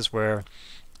 maybe this is where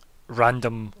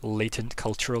random latent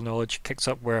cultural knowledge kicks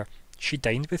up where she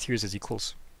dined with you as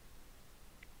equals.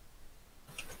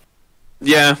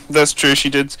 Yeah, that's true. She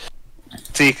did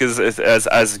take us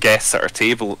as guests at our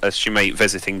table, as she might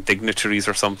visiting dignitaries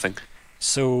or something.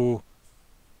 So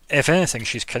if anything,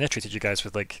 she's kinda treated you guys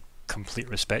with like complete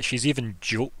respect. She's even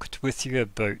joked with you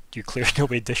about you clearing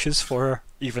away dishes for her,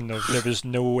 even though there was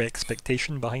no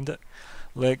expectation behind it.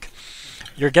 Like,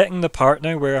 you're getting the part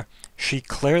now where she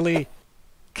clearly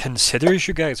considers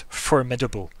you guys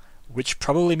formidable, which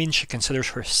probably means she considers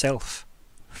herself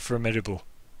formidable.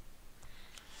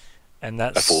 And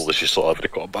that's... If only she saw every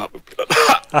combat would be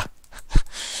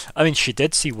I mean, she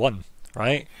did see one,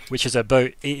 right? Which is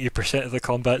about 80% of the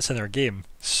combats in her game,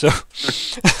 so...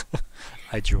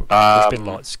 I joke. There's been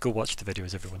lots. Go watch the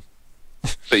videos, everyone.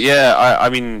 But yeah, I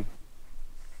mean,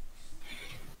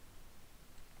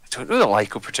 I don't know that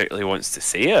Lyko particularly wants to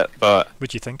say it, but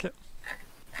Would you think it?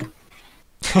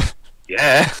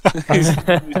 yeah,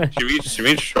 she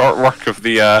made short work of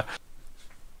the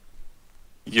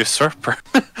usurper.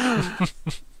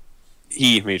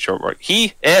 He made short work.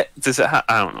 Does it? I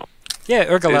don't know. Yeah,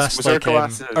 Urgalas. Was Like,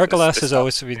 Urgalas Urgalas is has that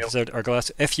always been male? considered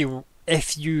Urgalas.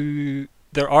 If you,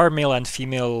 there are male and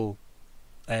female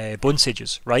bone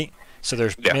sages, right? So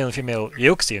there's Yeah. male and female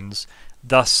Eoxians.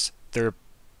 Thus, there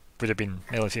would have been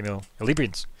male and female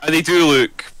Librians. And they do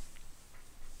look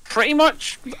pretty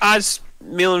much as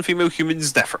male and female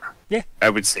humans differ. Yeah. I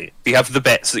would say they have the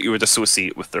bits that you would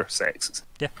associate with their sexes.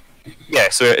 Yeah. Yeah,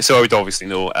 so I would obviously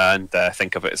know and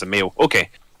think of it as a male. Okay.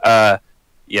 Yeah.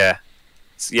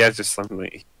 Yeah, just something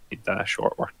like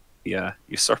short word. Yeah,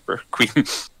 usurper queen.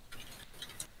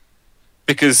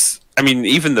 Because I mean,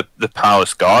 even the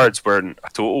palace guards weren't a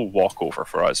total walkover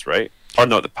for us, right? Or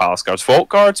not the palace guards, vault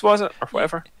guards was it, or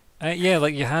whatever? Yeah,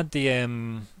 like you had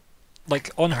the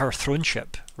like on her throne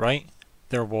ship, right?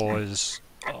 There was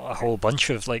a whole bunch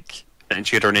of like. And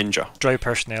she had her ninja. Drow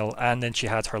personnel, and then she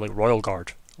had her like royal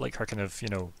guard, like her kind of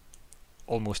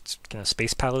almost kind of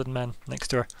space paladin man next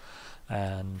to her,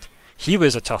 and he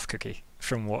was a tough cookie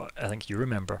from what I think you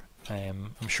remember.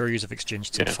 I'm sure you have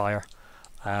exchanged some fire,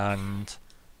 and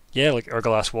yeah, like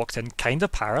Urgalas walked in, kind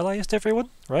of paralyzed everyone,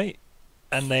 right,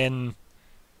 and then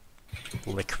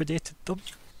liquidated them.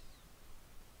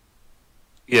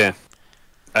 Yeah,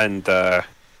 and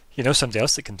somebody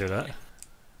else that can do that.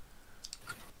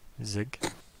 Zigg.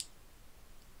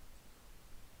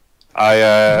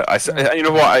 You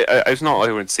know what? I was not like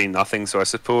I would say nothing. So I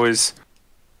suppose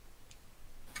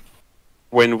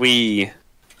when we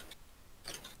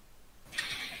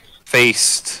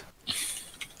faced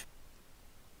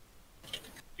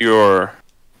your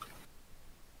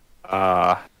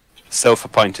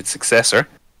self-appointed successor,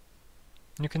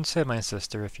 You can say my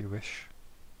sister if you wish.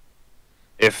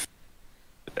 if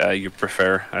you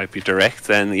prefer I be direct,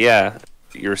 then yeah,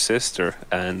 your sister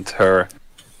and her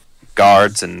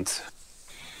guards, and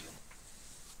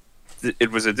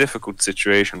it was a difficult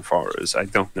situation for us. I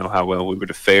don't know how well we would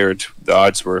have fared. The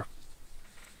odds were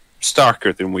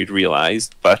starker than we'd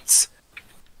realized, but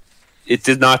it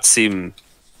did not seem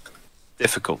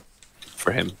difficult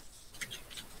for him.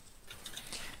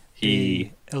 The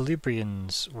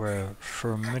Illubrians were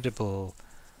formidable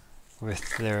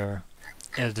with their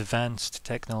advanced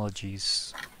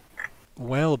technologies,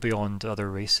 well beyond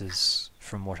other races,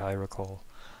 from what I recall,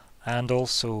 and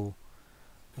also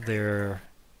their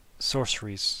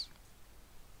sorceries.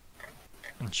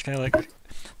 And she kind of like,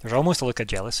 there's almost a look of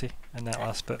jealousy in that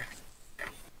last bit.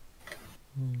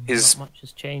 Not much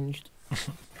has changed.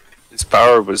 His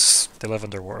power was They live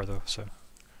underwater though, so.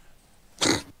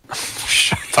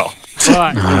 shut up.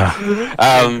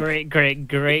 But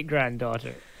great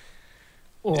granddaughter.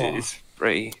 Oh. It's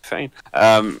pretty fine.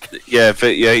 Yeah,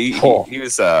 but yeah, he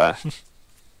was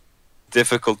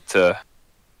difficult to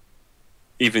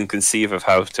even conceive of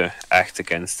how to act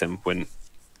against him when it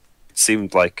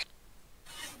seemed like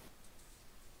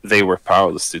they were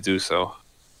powerless to do so.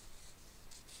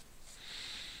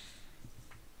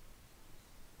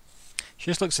 She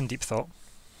just looks in deep thought.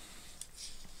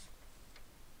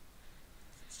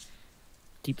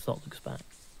 Deep thought looks back.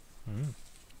 Mm.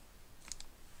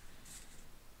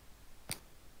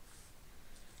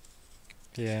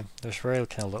 Yeah, there's very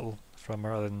kind of little from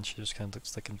her, and she just kind of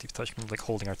looks like in deep thought, like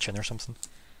holding her chin or something.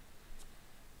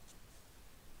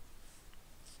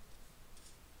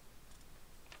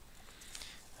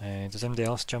 Does anybody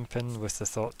else jump in with the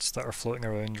thoughts that are floating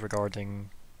around regarding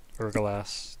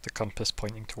Urgalas, the compass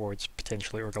pointing towards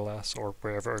potentially Urgalas, or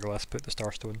wherever Urgalas put the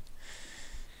Starstone?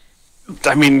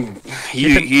 I mean,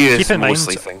 he is keep in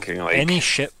mostly mind, thinking like any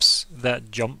ships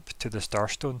that jump to the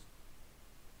Starstone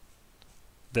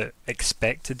that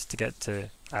expected to get to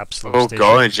Absolute Station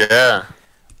god, yeah.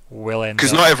 will end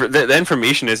because up, not every the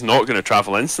information is not going to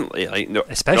travel instantly. Like no,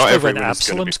 especially not when everyone is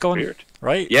gonna be Absalom's gone, prepared.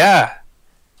 right? Yeah.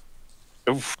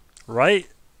 Oof. Right.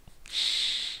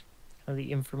 Are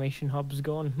the information hub's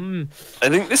gone? I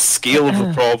think the scale of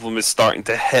the problem is starting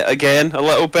to hit again a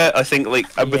little bit. I think,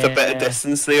 like, with a bit of Yeah.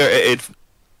 distance there,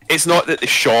 it's not that the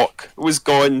shock was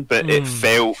gone, but it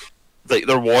felt like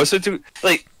there was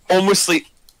almost like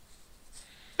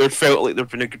it felt like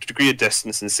there'd been a degree of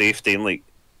distance and safety, and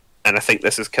I think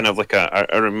this is kind of like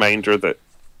a reminder that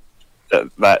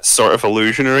that's sort of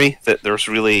illusionary. That there's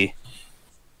really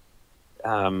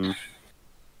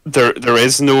there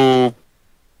is no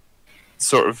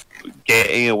sort of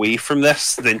getting away from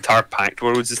this. The entire Pact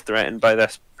World is threatened by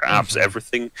this. Perhaps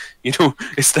everything,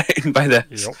 is threatened by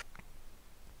this. Yep.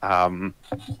 Yeah,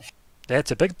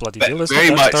 it's a big bloody But deal, isn't very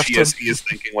it? that much, he Starstone? is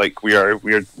thinking like we are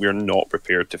not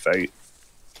prepared to fight.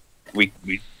 We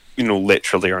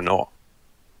literally are not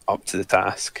up to the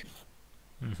task.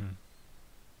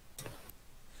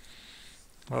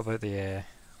 What about the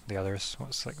others?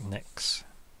 What's like Nick's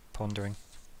pondering?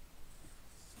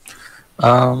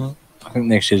 I think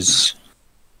next is.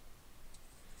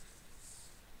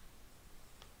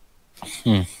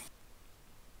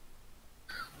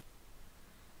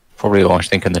 Probably always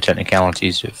thinking the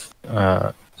technicalities of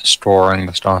storing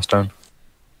the Starstone.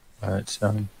 It's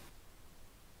not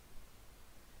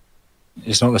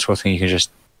the sort of thing you can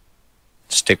just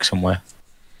stick somewhere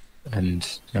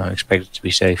and expect it to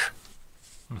be safe.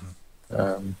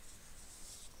 And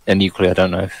equally, I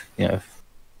don't know if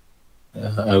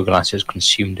Oglass has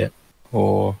consumed it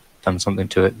or done something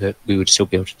to it that we would still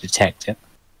be able to detect it.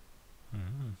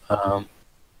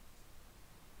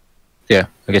 Yeah,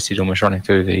 I guess he's almost running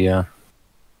through the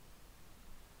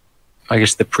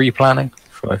the pre-planning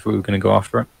for if we were going to go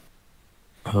after it.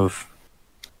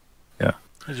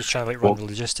 You're just trying to run the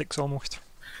logistics almost.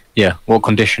 Yeah, what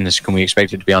conditions can we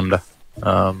expect it to be under?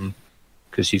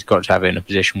 Because he's got to have it in a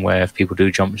position where if people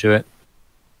do jump to it,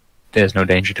 there's no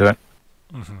danger to it.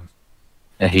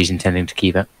 And he's intending to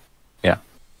keep it. Yeah.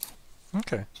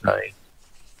 Okay. So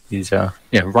he's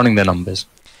running the numbers.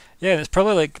 Yeah, it's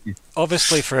probably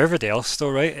obviously for everybody else though,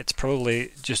 right? It's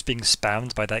probably just being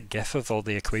spammed by that gif of all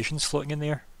the equations floating in the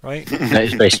air, right? That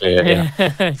is basically it,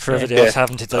 yeah. For everybody else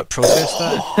having to process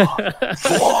that.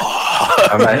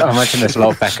 I imagine there's a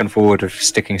lot of back and forward of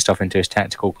sticking stuff into his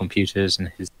tactical computers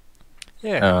and his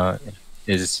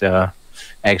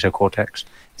exocortex,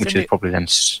 which is probably then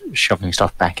shoving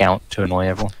stuff back out to annoy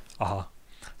everyone.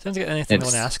 Sounds like anything you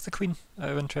want to ask the Queen out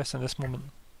of interest in this moment?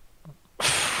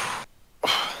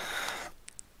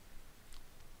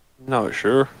 Not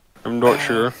sure. I'm not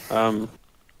sure.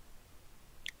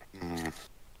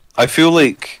 I feel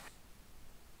like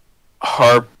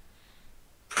her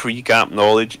pre-gap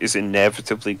knowledge is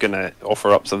inevitably going to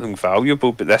offer up something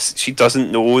valuable, but she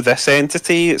doesn't know this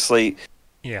entity. It's like...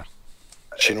 Yeah.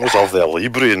 She knows of the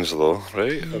Librians, though,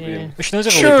 right? Yeah. I mean, well, she knows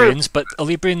of Librians, but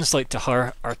Librians, to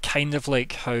her, are kind of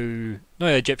like how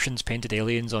Egyptians painted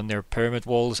aliens on their pyramid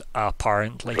walls,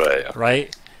 apparently.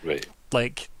 Right?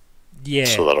 Yeah.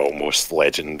 So they're almost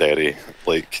legendary,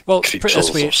 put creatures it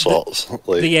this way, of sorts.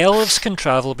 The elves can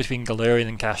travel between Galarian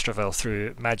and Castrovel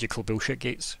through magical bullshit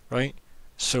gates, right?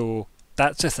 So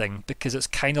that's a thing, because it's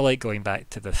kind of like going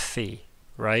back to the Fae,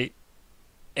 right?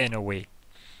 In a way.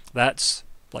 That's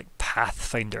like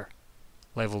Pathfinder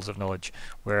levels of knowledge,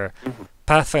 where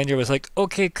Pathfinder was like,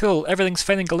 okay, cool, everything's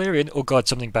fine in Galarian. Oh god,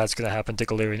 something bad's going to happen to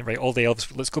Galarian, right? All the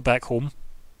elves, let's go back home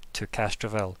to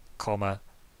Castrovel,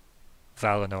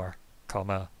 Valinor,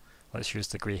 let's use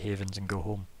the Grey Havens and go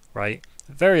home, right?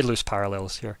 Very loose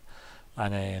parallels here.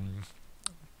 And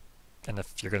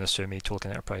if you're going to sue me,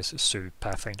 Tolkien Enterprise, sue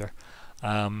Pathfinder.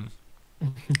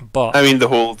 But I mean, the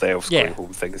whole elves going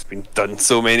home thing has been done.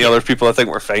 So many other people, I think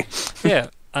we're fine. Yeah,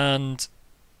 and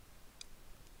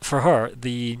for her,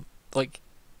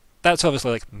 that's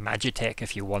obviously magitech,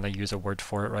 if you want to use a word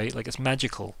for it, right? It's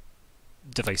magical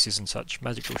devices and such,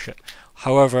 magical shit.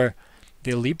 However,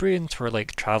 the Librians were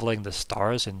traveling the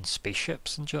stars in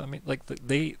spaceships, and do you know what I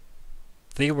mean?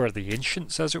 They were the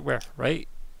ancients, as it were, right?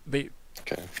 They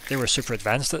were super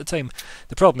advanced at the time.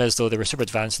 The problem is, though, they were super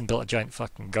advanced and built a giant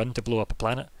fucking gun to blow up a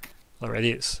planet. They're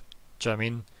idiots. Do you know what I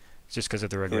mean? Just because of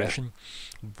their aggression.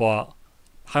 Yeah. But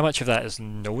how much of that is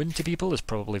known to people is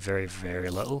probably very,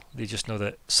 very little. They just know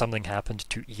that something happened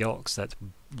to Eox that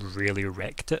really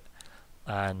wrecked it.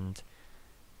 And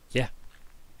yeah.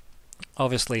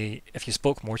 Obviously, if you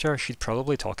spoke more to her, she'd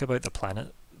probably talk about the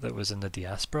planet that was in the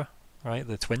diaspora, right?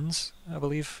 The twins, I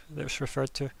believe, that was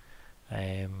referred to.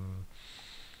 And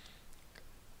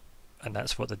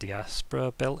that's what the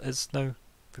diaspora belt is now,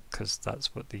 because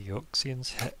that's what the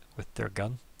Eoxians hit with their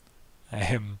gun.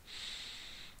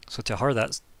 So to her,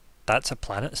 that's a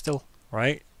planet still,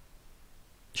 right?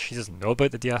 She doesn't know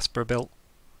about the diaspora belt.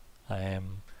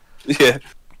 Yeah.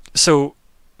 So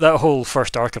that whole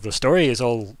first arc of the story is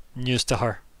all news to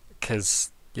her,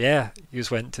 because you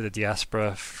went to the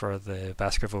diaspora for the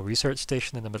Baskerville research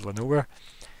station in the middle of nowhere,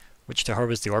 which to her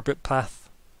was the orbit path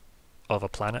of a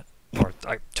planet, or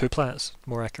two planets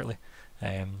more accurately,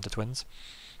 the twins.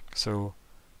 So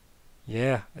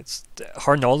it's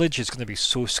her knowledge is going to be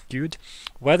so skewed.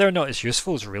 Whether or not it's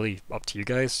useful is really up to you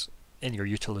guys in your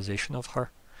utilization of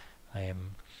her.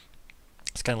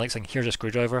 It's kind of like saying, here's a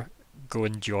screwdriver, go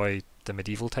enjoy the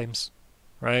medieval times,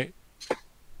 right?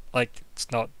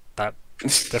 It's not that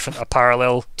different a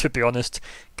parallel, to be honest,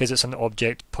 because it's an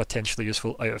object potentially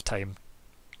useful out of time.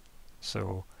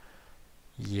 So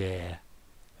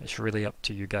it's really up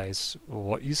to you guys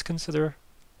what you consider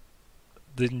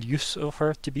the use of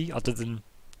her to be, other than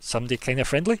somebody kind of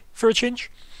friendly for a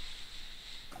change.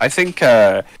 I think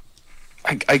I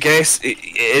guess it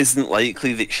isn't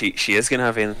likely that she is going to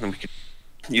have anything we could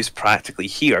use practically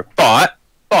here, but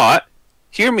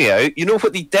hear me out. You know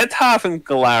what they did have in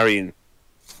Galarian?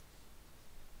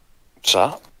 What's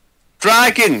that?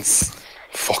 Dragons!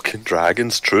 Fucking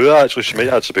dragons, true, actually. She might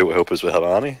actually be able to help us with her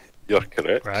Annie. You're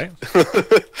correct. Right.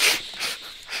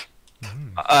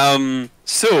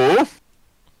 So,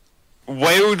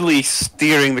 wildly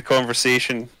steering the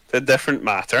conversation to a different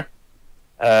matter.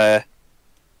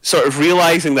 Sort of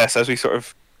realizing this as we sort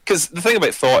of, because the thing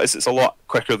about thought is it's a lot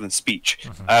quicker than speech.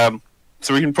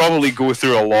 So we can probably go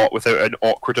through a lot without an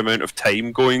awkward amount of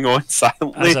time going on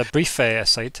silently. As a brief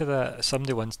aside to that,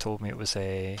 somebody once told me it was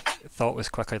thought was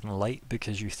quicker than light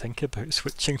because you think about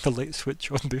switching the light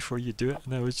switch on before you do it,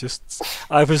 and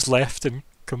I was left in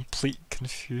complete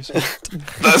confusion.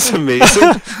 That's amazing.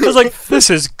 I was like, this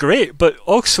is great, but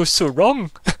also so wrong.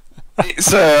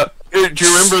 It's do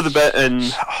you remember the bit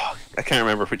in? I can't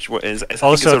remember which one it is.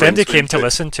 Also, if anybody came to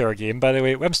listen to our game, by the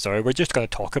way, I'm sorry, we're just going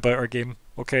to talk about our game,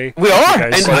 okay? We are,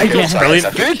 and it's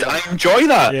brilliant. good. I enjoy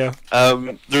that. Yeah.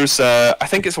 There's I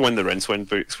think it's one of the Rincewind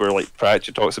books where like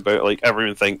Pratchett talks about like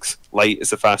everyone thinks light is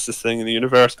the fastest thing in the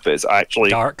universe, but it's actually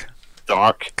Dark.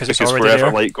 Because it's already wherever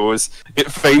there. light goes, it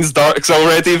finds darks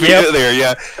already. If you get there,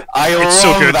 yeah. It's love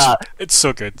so good. that. It's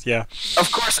so good. Yeah.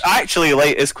 Of course, actually,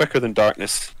 light is quicker than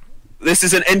darkness. This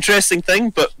is an interesting thing,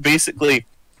 but basically,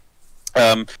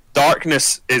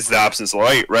 darkness is the absence of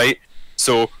light, right?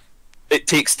 So it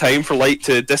takes time for light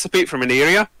to dissipate from an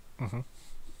area.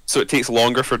 So it takes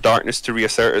longer for darkness to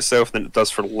reassert itself than it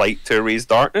does for light to erase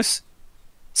darkness.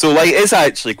 So light is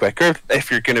actually quicker if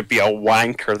you're going to be a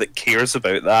wanker that cares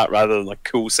about that rather than a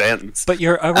cool sentence. But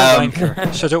you're our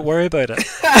wanker, so don't worry about it.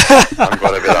 I'm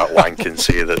going to be that wank and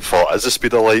say that thought is the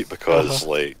speed of light because,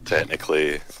 like,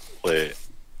 technically, like,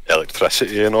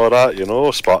 electricity and all that, you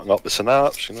know, sparking up the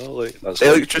synapse, you know, like that's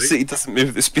electricity doesn't move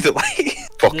at the speed of light.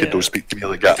 Fucking don't speak to me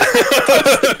like that.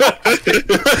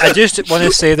 I just want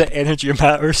to say that energy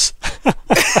matters.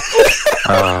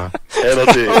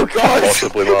 Energy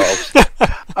possibly matters.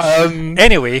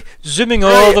 Anyway, zooming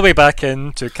all the way back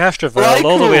into Castrovel,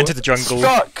 all the way into the jungle.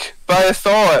 Struck by a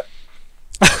thought.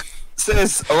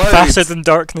 Says Faster than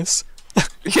darkness.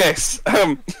 Yes.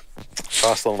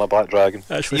 Faster than a black dragon.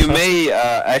 Actually, you may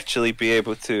actually be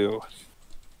able to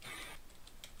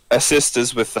assist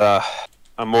us with a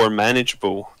more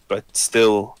manageable but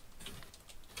still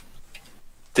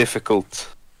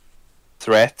difficult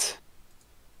threat.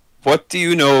 What do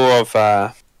you know of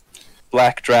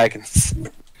black dragons?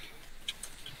 And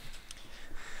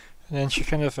then she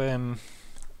kind of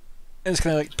it's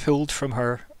kind of like pulled from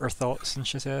her thoughts, and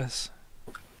she says,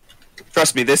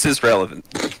 Trust me, this is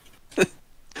relevant.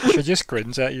 she just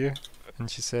grins at you, and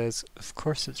she says, of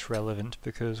course it's relevant,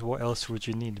 because what else would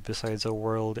you need besides a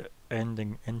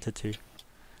world-ending entity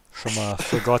from a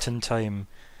forgotten time,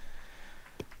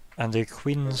 and a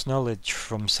queen's knowledge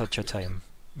from such a time?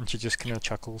 And she just kind of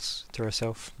chuckles to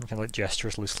herself, and kind of like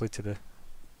gestures loosely to the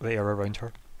air around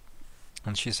her.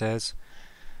 And she says,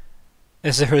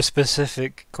 is there a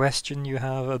specific question you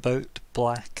have about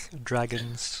black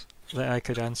dragons that I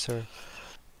could answer?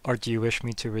 Or do you wish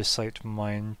me to recite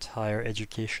my entire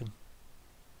education?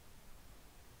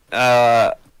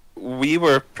 We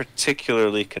were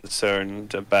particularly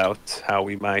concerned about how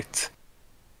we might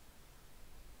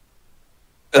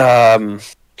Kill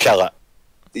it.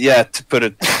 Yeah, to put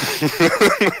it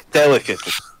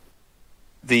delicately.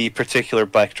 The particular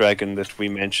black dragon that we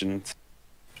mentioned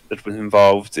that was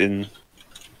involved in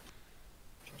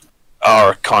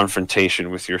our confrontation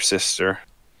with your sister,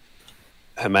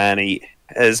 Hermione,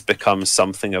 has become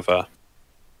something of a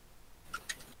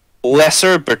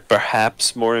lesser but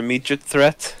perhaps more immediate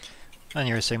threat. And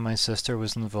you're saying my sister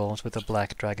was involved with a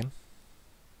black dragon?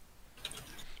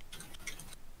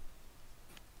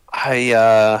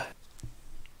 I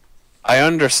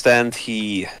understand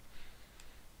he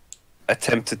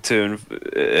attempted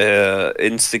to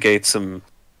instigate some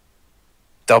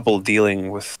double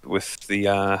dealing with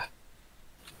the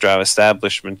Drow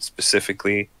establishment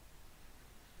specifically.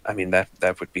 I mean,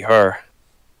 that would be her.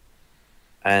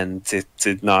 And it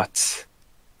did not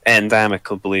end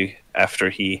amicably after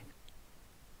he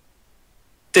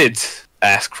did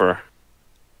ask for,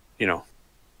 you know,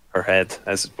 her head,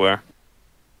 as it were.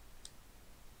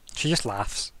 She just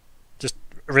laughs. Just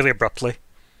really abruptly.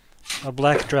 A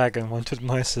black dragon wanted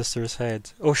my sister's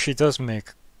head. Oh, she does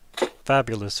make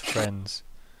fabulous friends.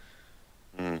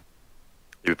 Mm.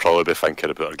 You would probably be thinking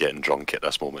about her getting drunk at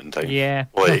this moment in time. Yeah.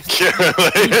 Like,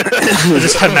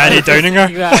 Just Hermione downing her.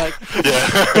 Yeah.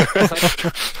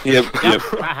 Yep. That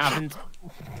happened.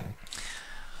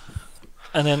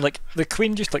 And then, like, the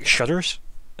queen just, like, shudders.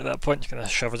 At that point, she kind of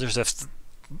shudders as if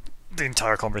the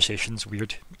entire conversation's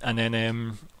weird. And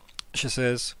then, she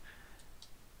says,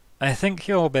 I think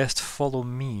you'll best follow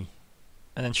me.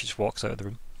 And then she just walks out of the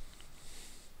room.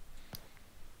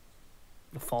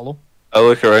 Follow. I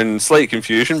look around in slight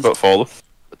confusion, but follow.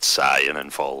 but sighing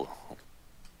and follow.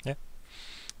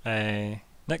 Yeah.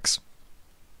 Next.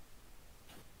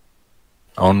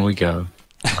 On we go.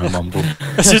 I mumble.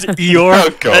 It's just Eeyore Oh,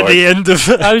 at God. the end of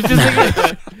it. I was just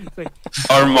thinking. It's like,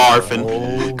 Or Marvin.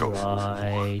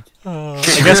 right. I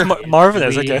guess Marvin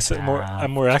is, I We guess, a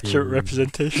more accurate have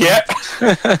representation. Yeah.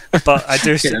 But I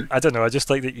do, Yeah. I don't know, I just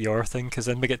like the Eeyore thing, because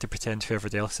then we get to pretend who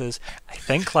everybody else is. I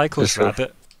think Lyko's That's right.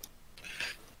 Rabbit.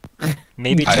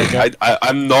 Maybe Tigger.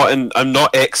 I'm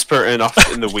not expert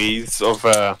enough in the ways of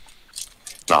Nah,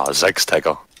 Zigg's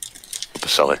Tigger. Don't be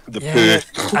silly. the Yeah,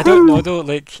 poo. I don't know though,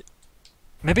 like,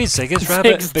 maybe Zigg is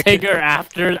Rabbit. Six because-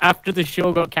 Tigger after the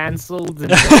show got cancelled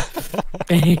and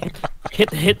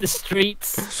hit the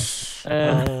streets.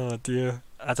 Oh dear.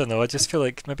 I don't know, I just feel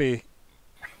like maybe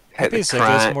Hit the Zigg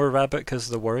crack. is more Rabbit because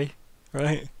of the worry,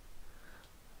 right?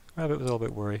 Rabbit was all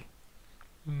about worry.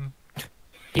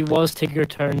 He was Tigger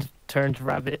turned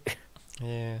rabbit.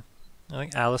 Yeah. I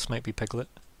think Alice might be Piglet.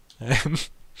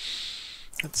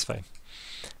 That's fine.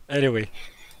 Anyway,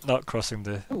 not crossing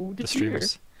the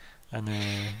streams. And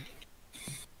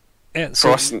yeah, so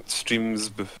Crossing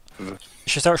streams.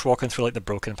 she starts walking through like the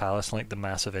broken palace, like the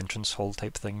massive entrance hall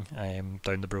type thing,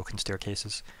 down the broken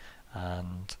staircases,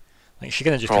 and like she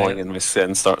kind of just Crawling kinda, in with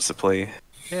Sin starts to play.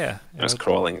 yeah, you It's know,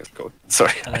 crawling. It's called.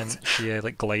 Sorry. and then she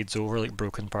like glides over like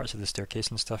broken parts of the staircase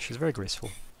and stuff. She's very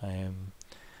graceful, and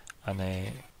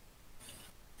it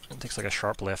takes like a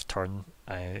sharp left turn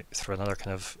through another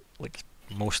kind of like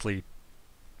mostly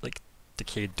like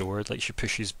decayed door. Like she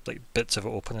pushes like bits of it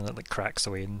open and it like cracks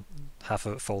away and half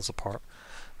of it falls apart.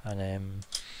 And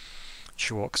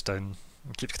she walks down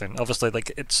and keeps going. Obviously,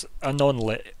 like it's a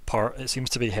non-lit part. It seems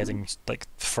to be heading like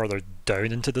further down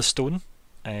into the stone.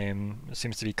 It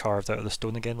seems to be carved out of the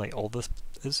stone again, like all this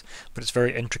is, but it's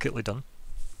very intricately done.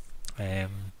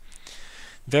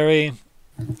 Very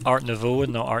Art Nouveau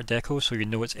and not Art Deco, so you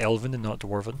know it's Elven and not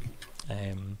Dwarven.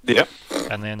 Yep.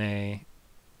 And then,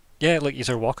 yeah, like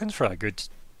you're walking for a good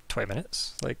 20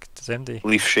 minutes. Like, does MD?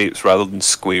 Leaf shapes rather than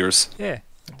squares. Yeah.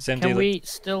 Does MD? Can Like, we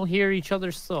still hear each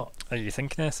other's thought? are you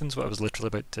thinking anything's what I was literally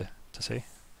about to say?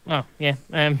 Oh yeah.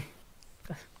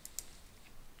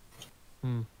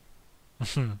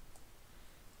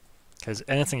 Because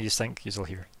anything you think, you'll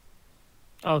hear.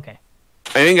 Okay.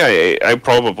 I think I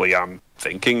probably am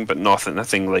thinking, but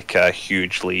nothing like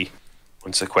hugely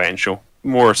consequential.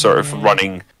 More sort of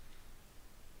running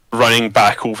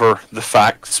back over the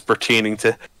facts pertaining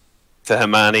to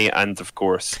Himani and of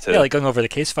course to Yeah, like going over the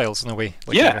case files in a way.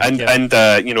 Like yeah, and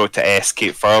to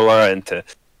escape Furler and to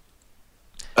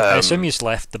I assume you just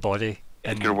left the body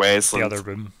in Edgar the Wesland. other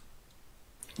room.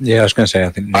 Yeah, I was going to say, I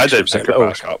think I Nick's did just pick her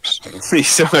back up,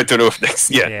 so I don't know if next.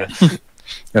 Yeah,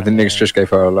 I think Nick's just gave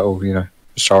her a little,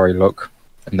 sorry look,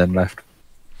 and then left.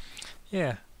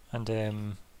 Yeah,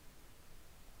 and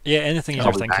yeah, anything you're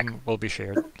I'll be thinking will be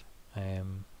shared.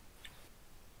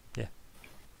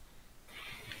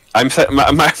 I'm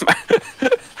my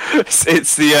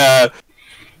it's the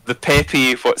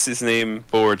Peppy, what's his name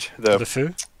board, The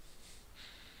Foo?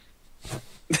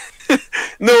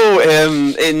 no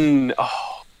in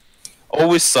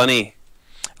Always Sunny,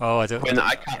 Oh, I don't. when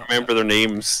I can't remember their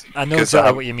names. I know 'cause,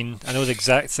 exactly what you mean. I know the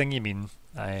exact thing you mean.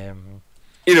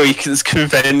 he was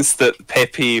convinced that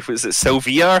Pepe, was it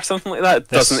Sylvia or something like that,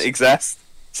 This- doesn't exist.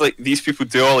 It's like, these people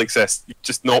do all exist, you've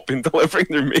just not been delivering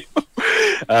their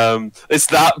mail. It's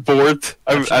that board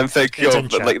I'm thinking it's of, in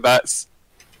but chat. like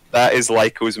that is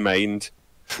Lyko's mind.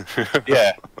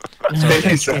 Yeah.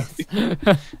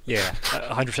 Yeah,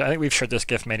 100%. I think we've shared this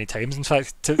GIF many times. In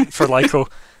fact, for Lyko,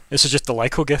 this is just the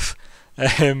Lyko GIF.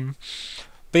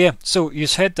 But yeah, so you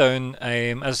head down.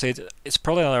 As I said, it's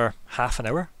probably another half an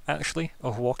hour actually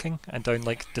of walking and down,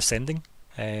 like descending.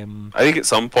 I think at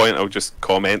some point I'll just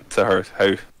comment to her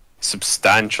how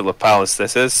substantial a palace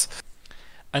this is.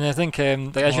 And I think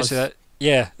like, as you say that,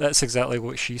 yeah, that's exactly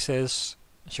what she says.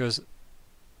 She goes,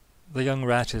 "The young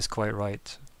rat is quite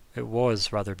right. It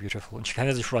was rather beautiful." And she kind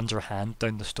of just runs her hand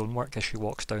down the stonework as she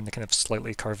walks down the kind of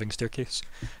slightly curving staircase,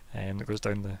 that goes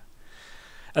down the.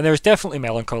 And there's definitely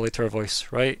melancholy to her voice,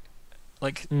 right?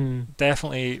 Like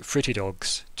definitely fruity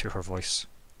dogs to her voice,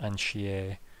 and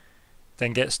she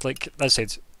then gets, like, as I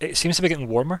said, it seems to be getting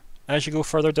warmer as you go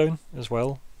further down as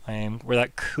well. Where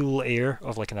that cool air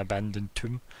of like an abandoned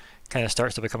tomb kind of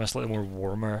starts to become a slightly more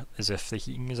warmer, as if the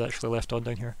heating is actually left on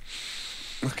down here.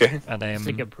 Okay. And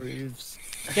Zigg approves.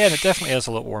 yeah, and it definitely is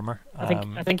a lot warmer. I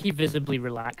think he visibly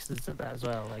relaxes at that as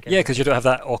well. Like, Yeah, because you don't have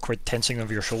that awkward tensing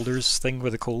of your shoulders thing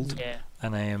with the cold. Yeah.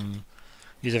 And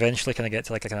you eventually kind of get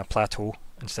to like a kind of plateau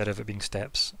instead of it being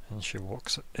steps, and she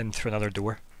walks in through another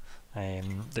door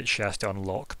that she has to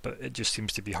unlock, but it just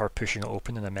seems to be her pushing it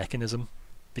open and a mechanism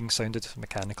being sounded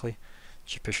mechanically.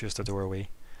 She pushes the door away,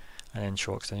 and then she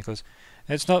walks in and goes,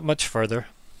 "It's not much further."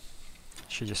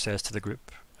 she just says to the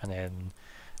group, and then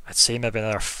I'd say maybe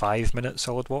another 5-minute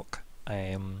solid walk,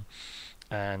 and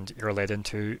you're led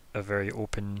into a very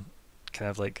open, kind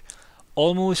of like,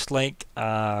 almost like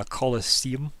a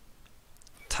Colosseum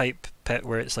type pit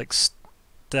where it's like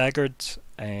staggered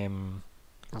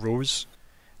rows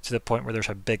to the point where there's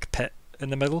a big pit in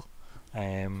the middle.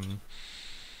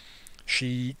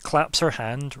 She claps her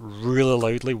hand really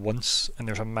loudly once, and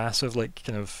there's a massive like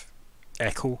kind of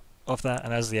echo of that,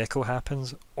 and as the echo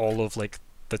happens, all of like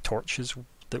the torches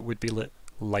that would be lit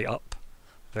light up,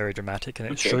 very dramatic, and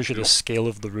it shows you the scale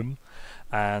of the room.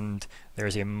 And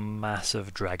there's a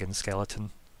massive dragon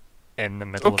skeleton in the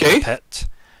middle of the pit,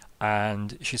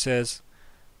 and she says,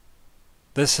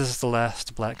 "This is the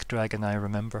last black dragon I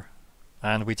remember,"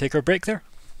 and we take our break there.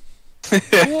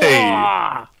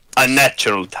 A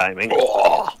natural timing.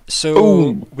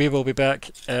 So we will be back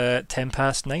at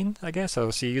 9:10, I guess.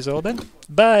 I'll see you all then.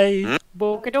 Bye.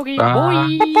 Okie dokie,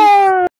 Bye. boy.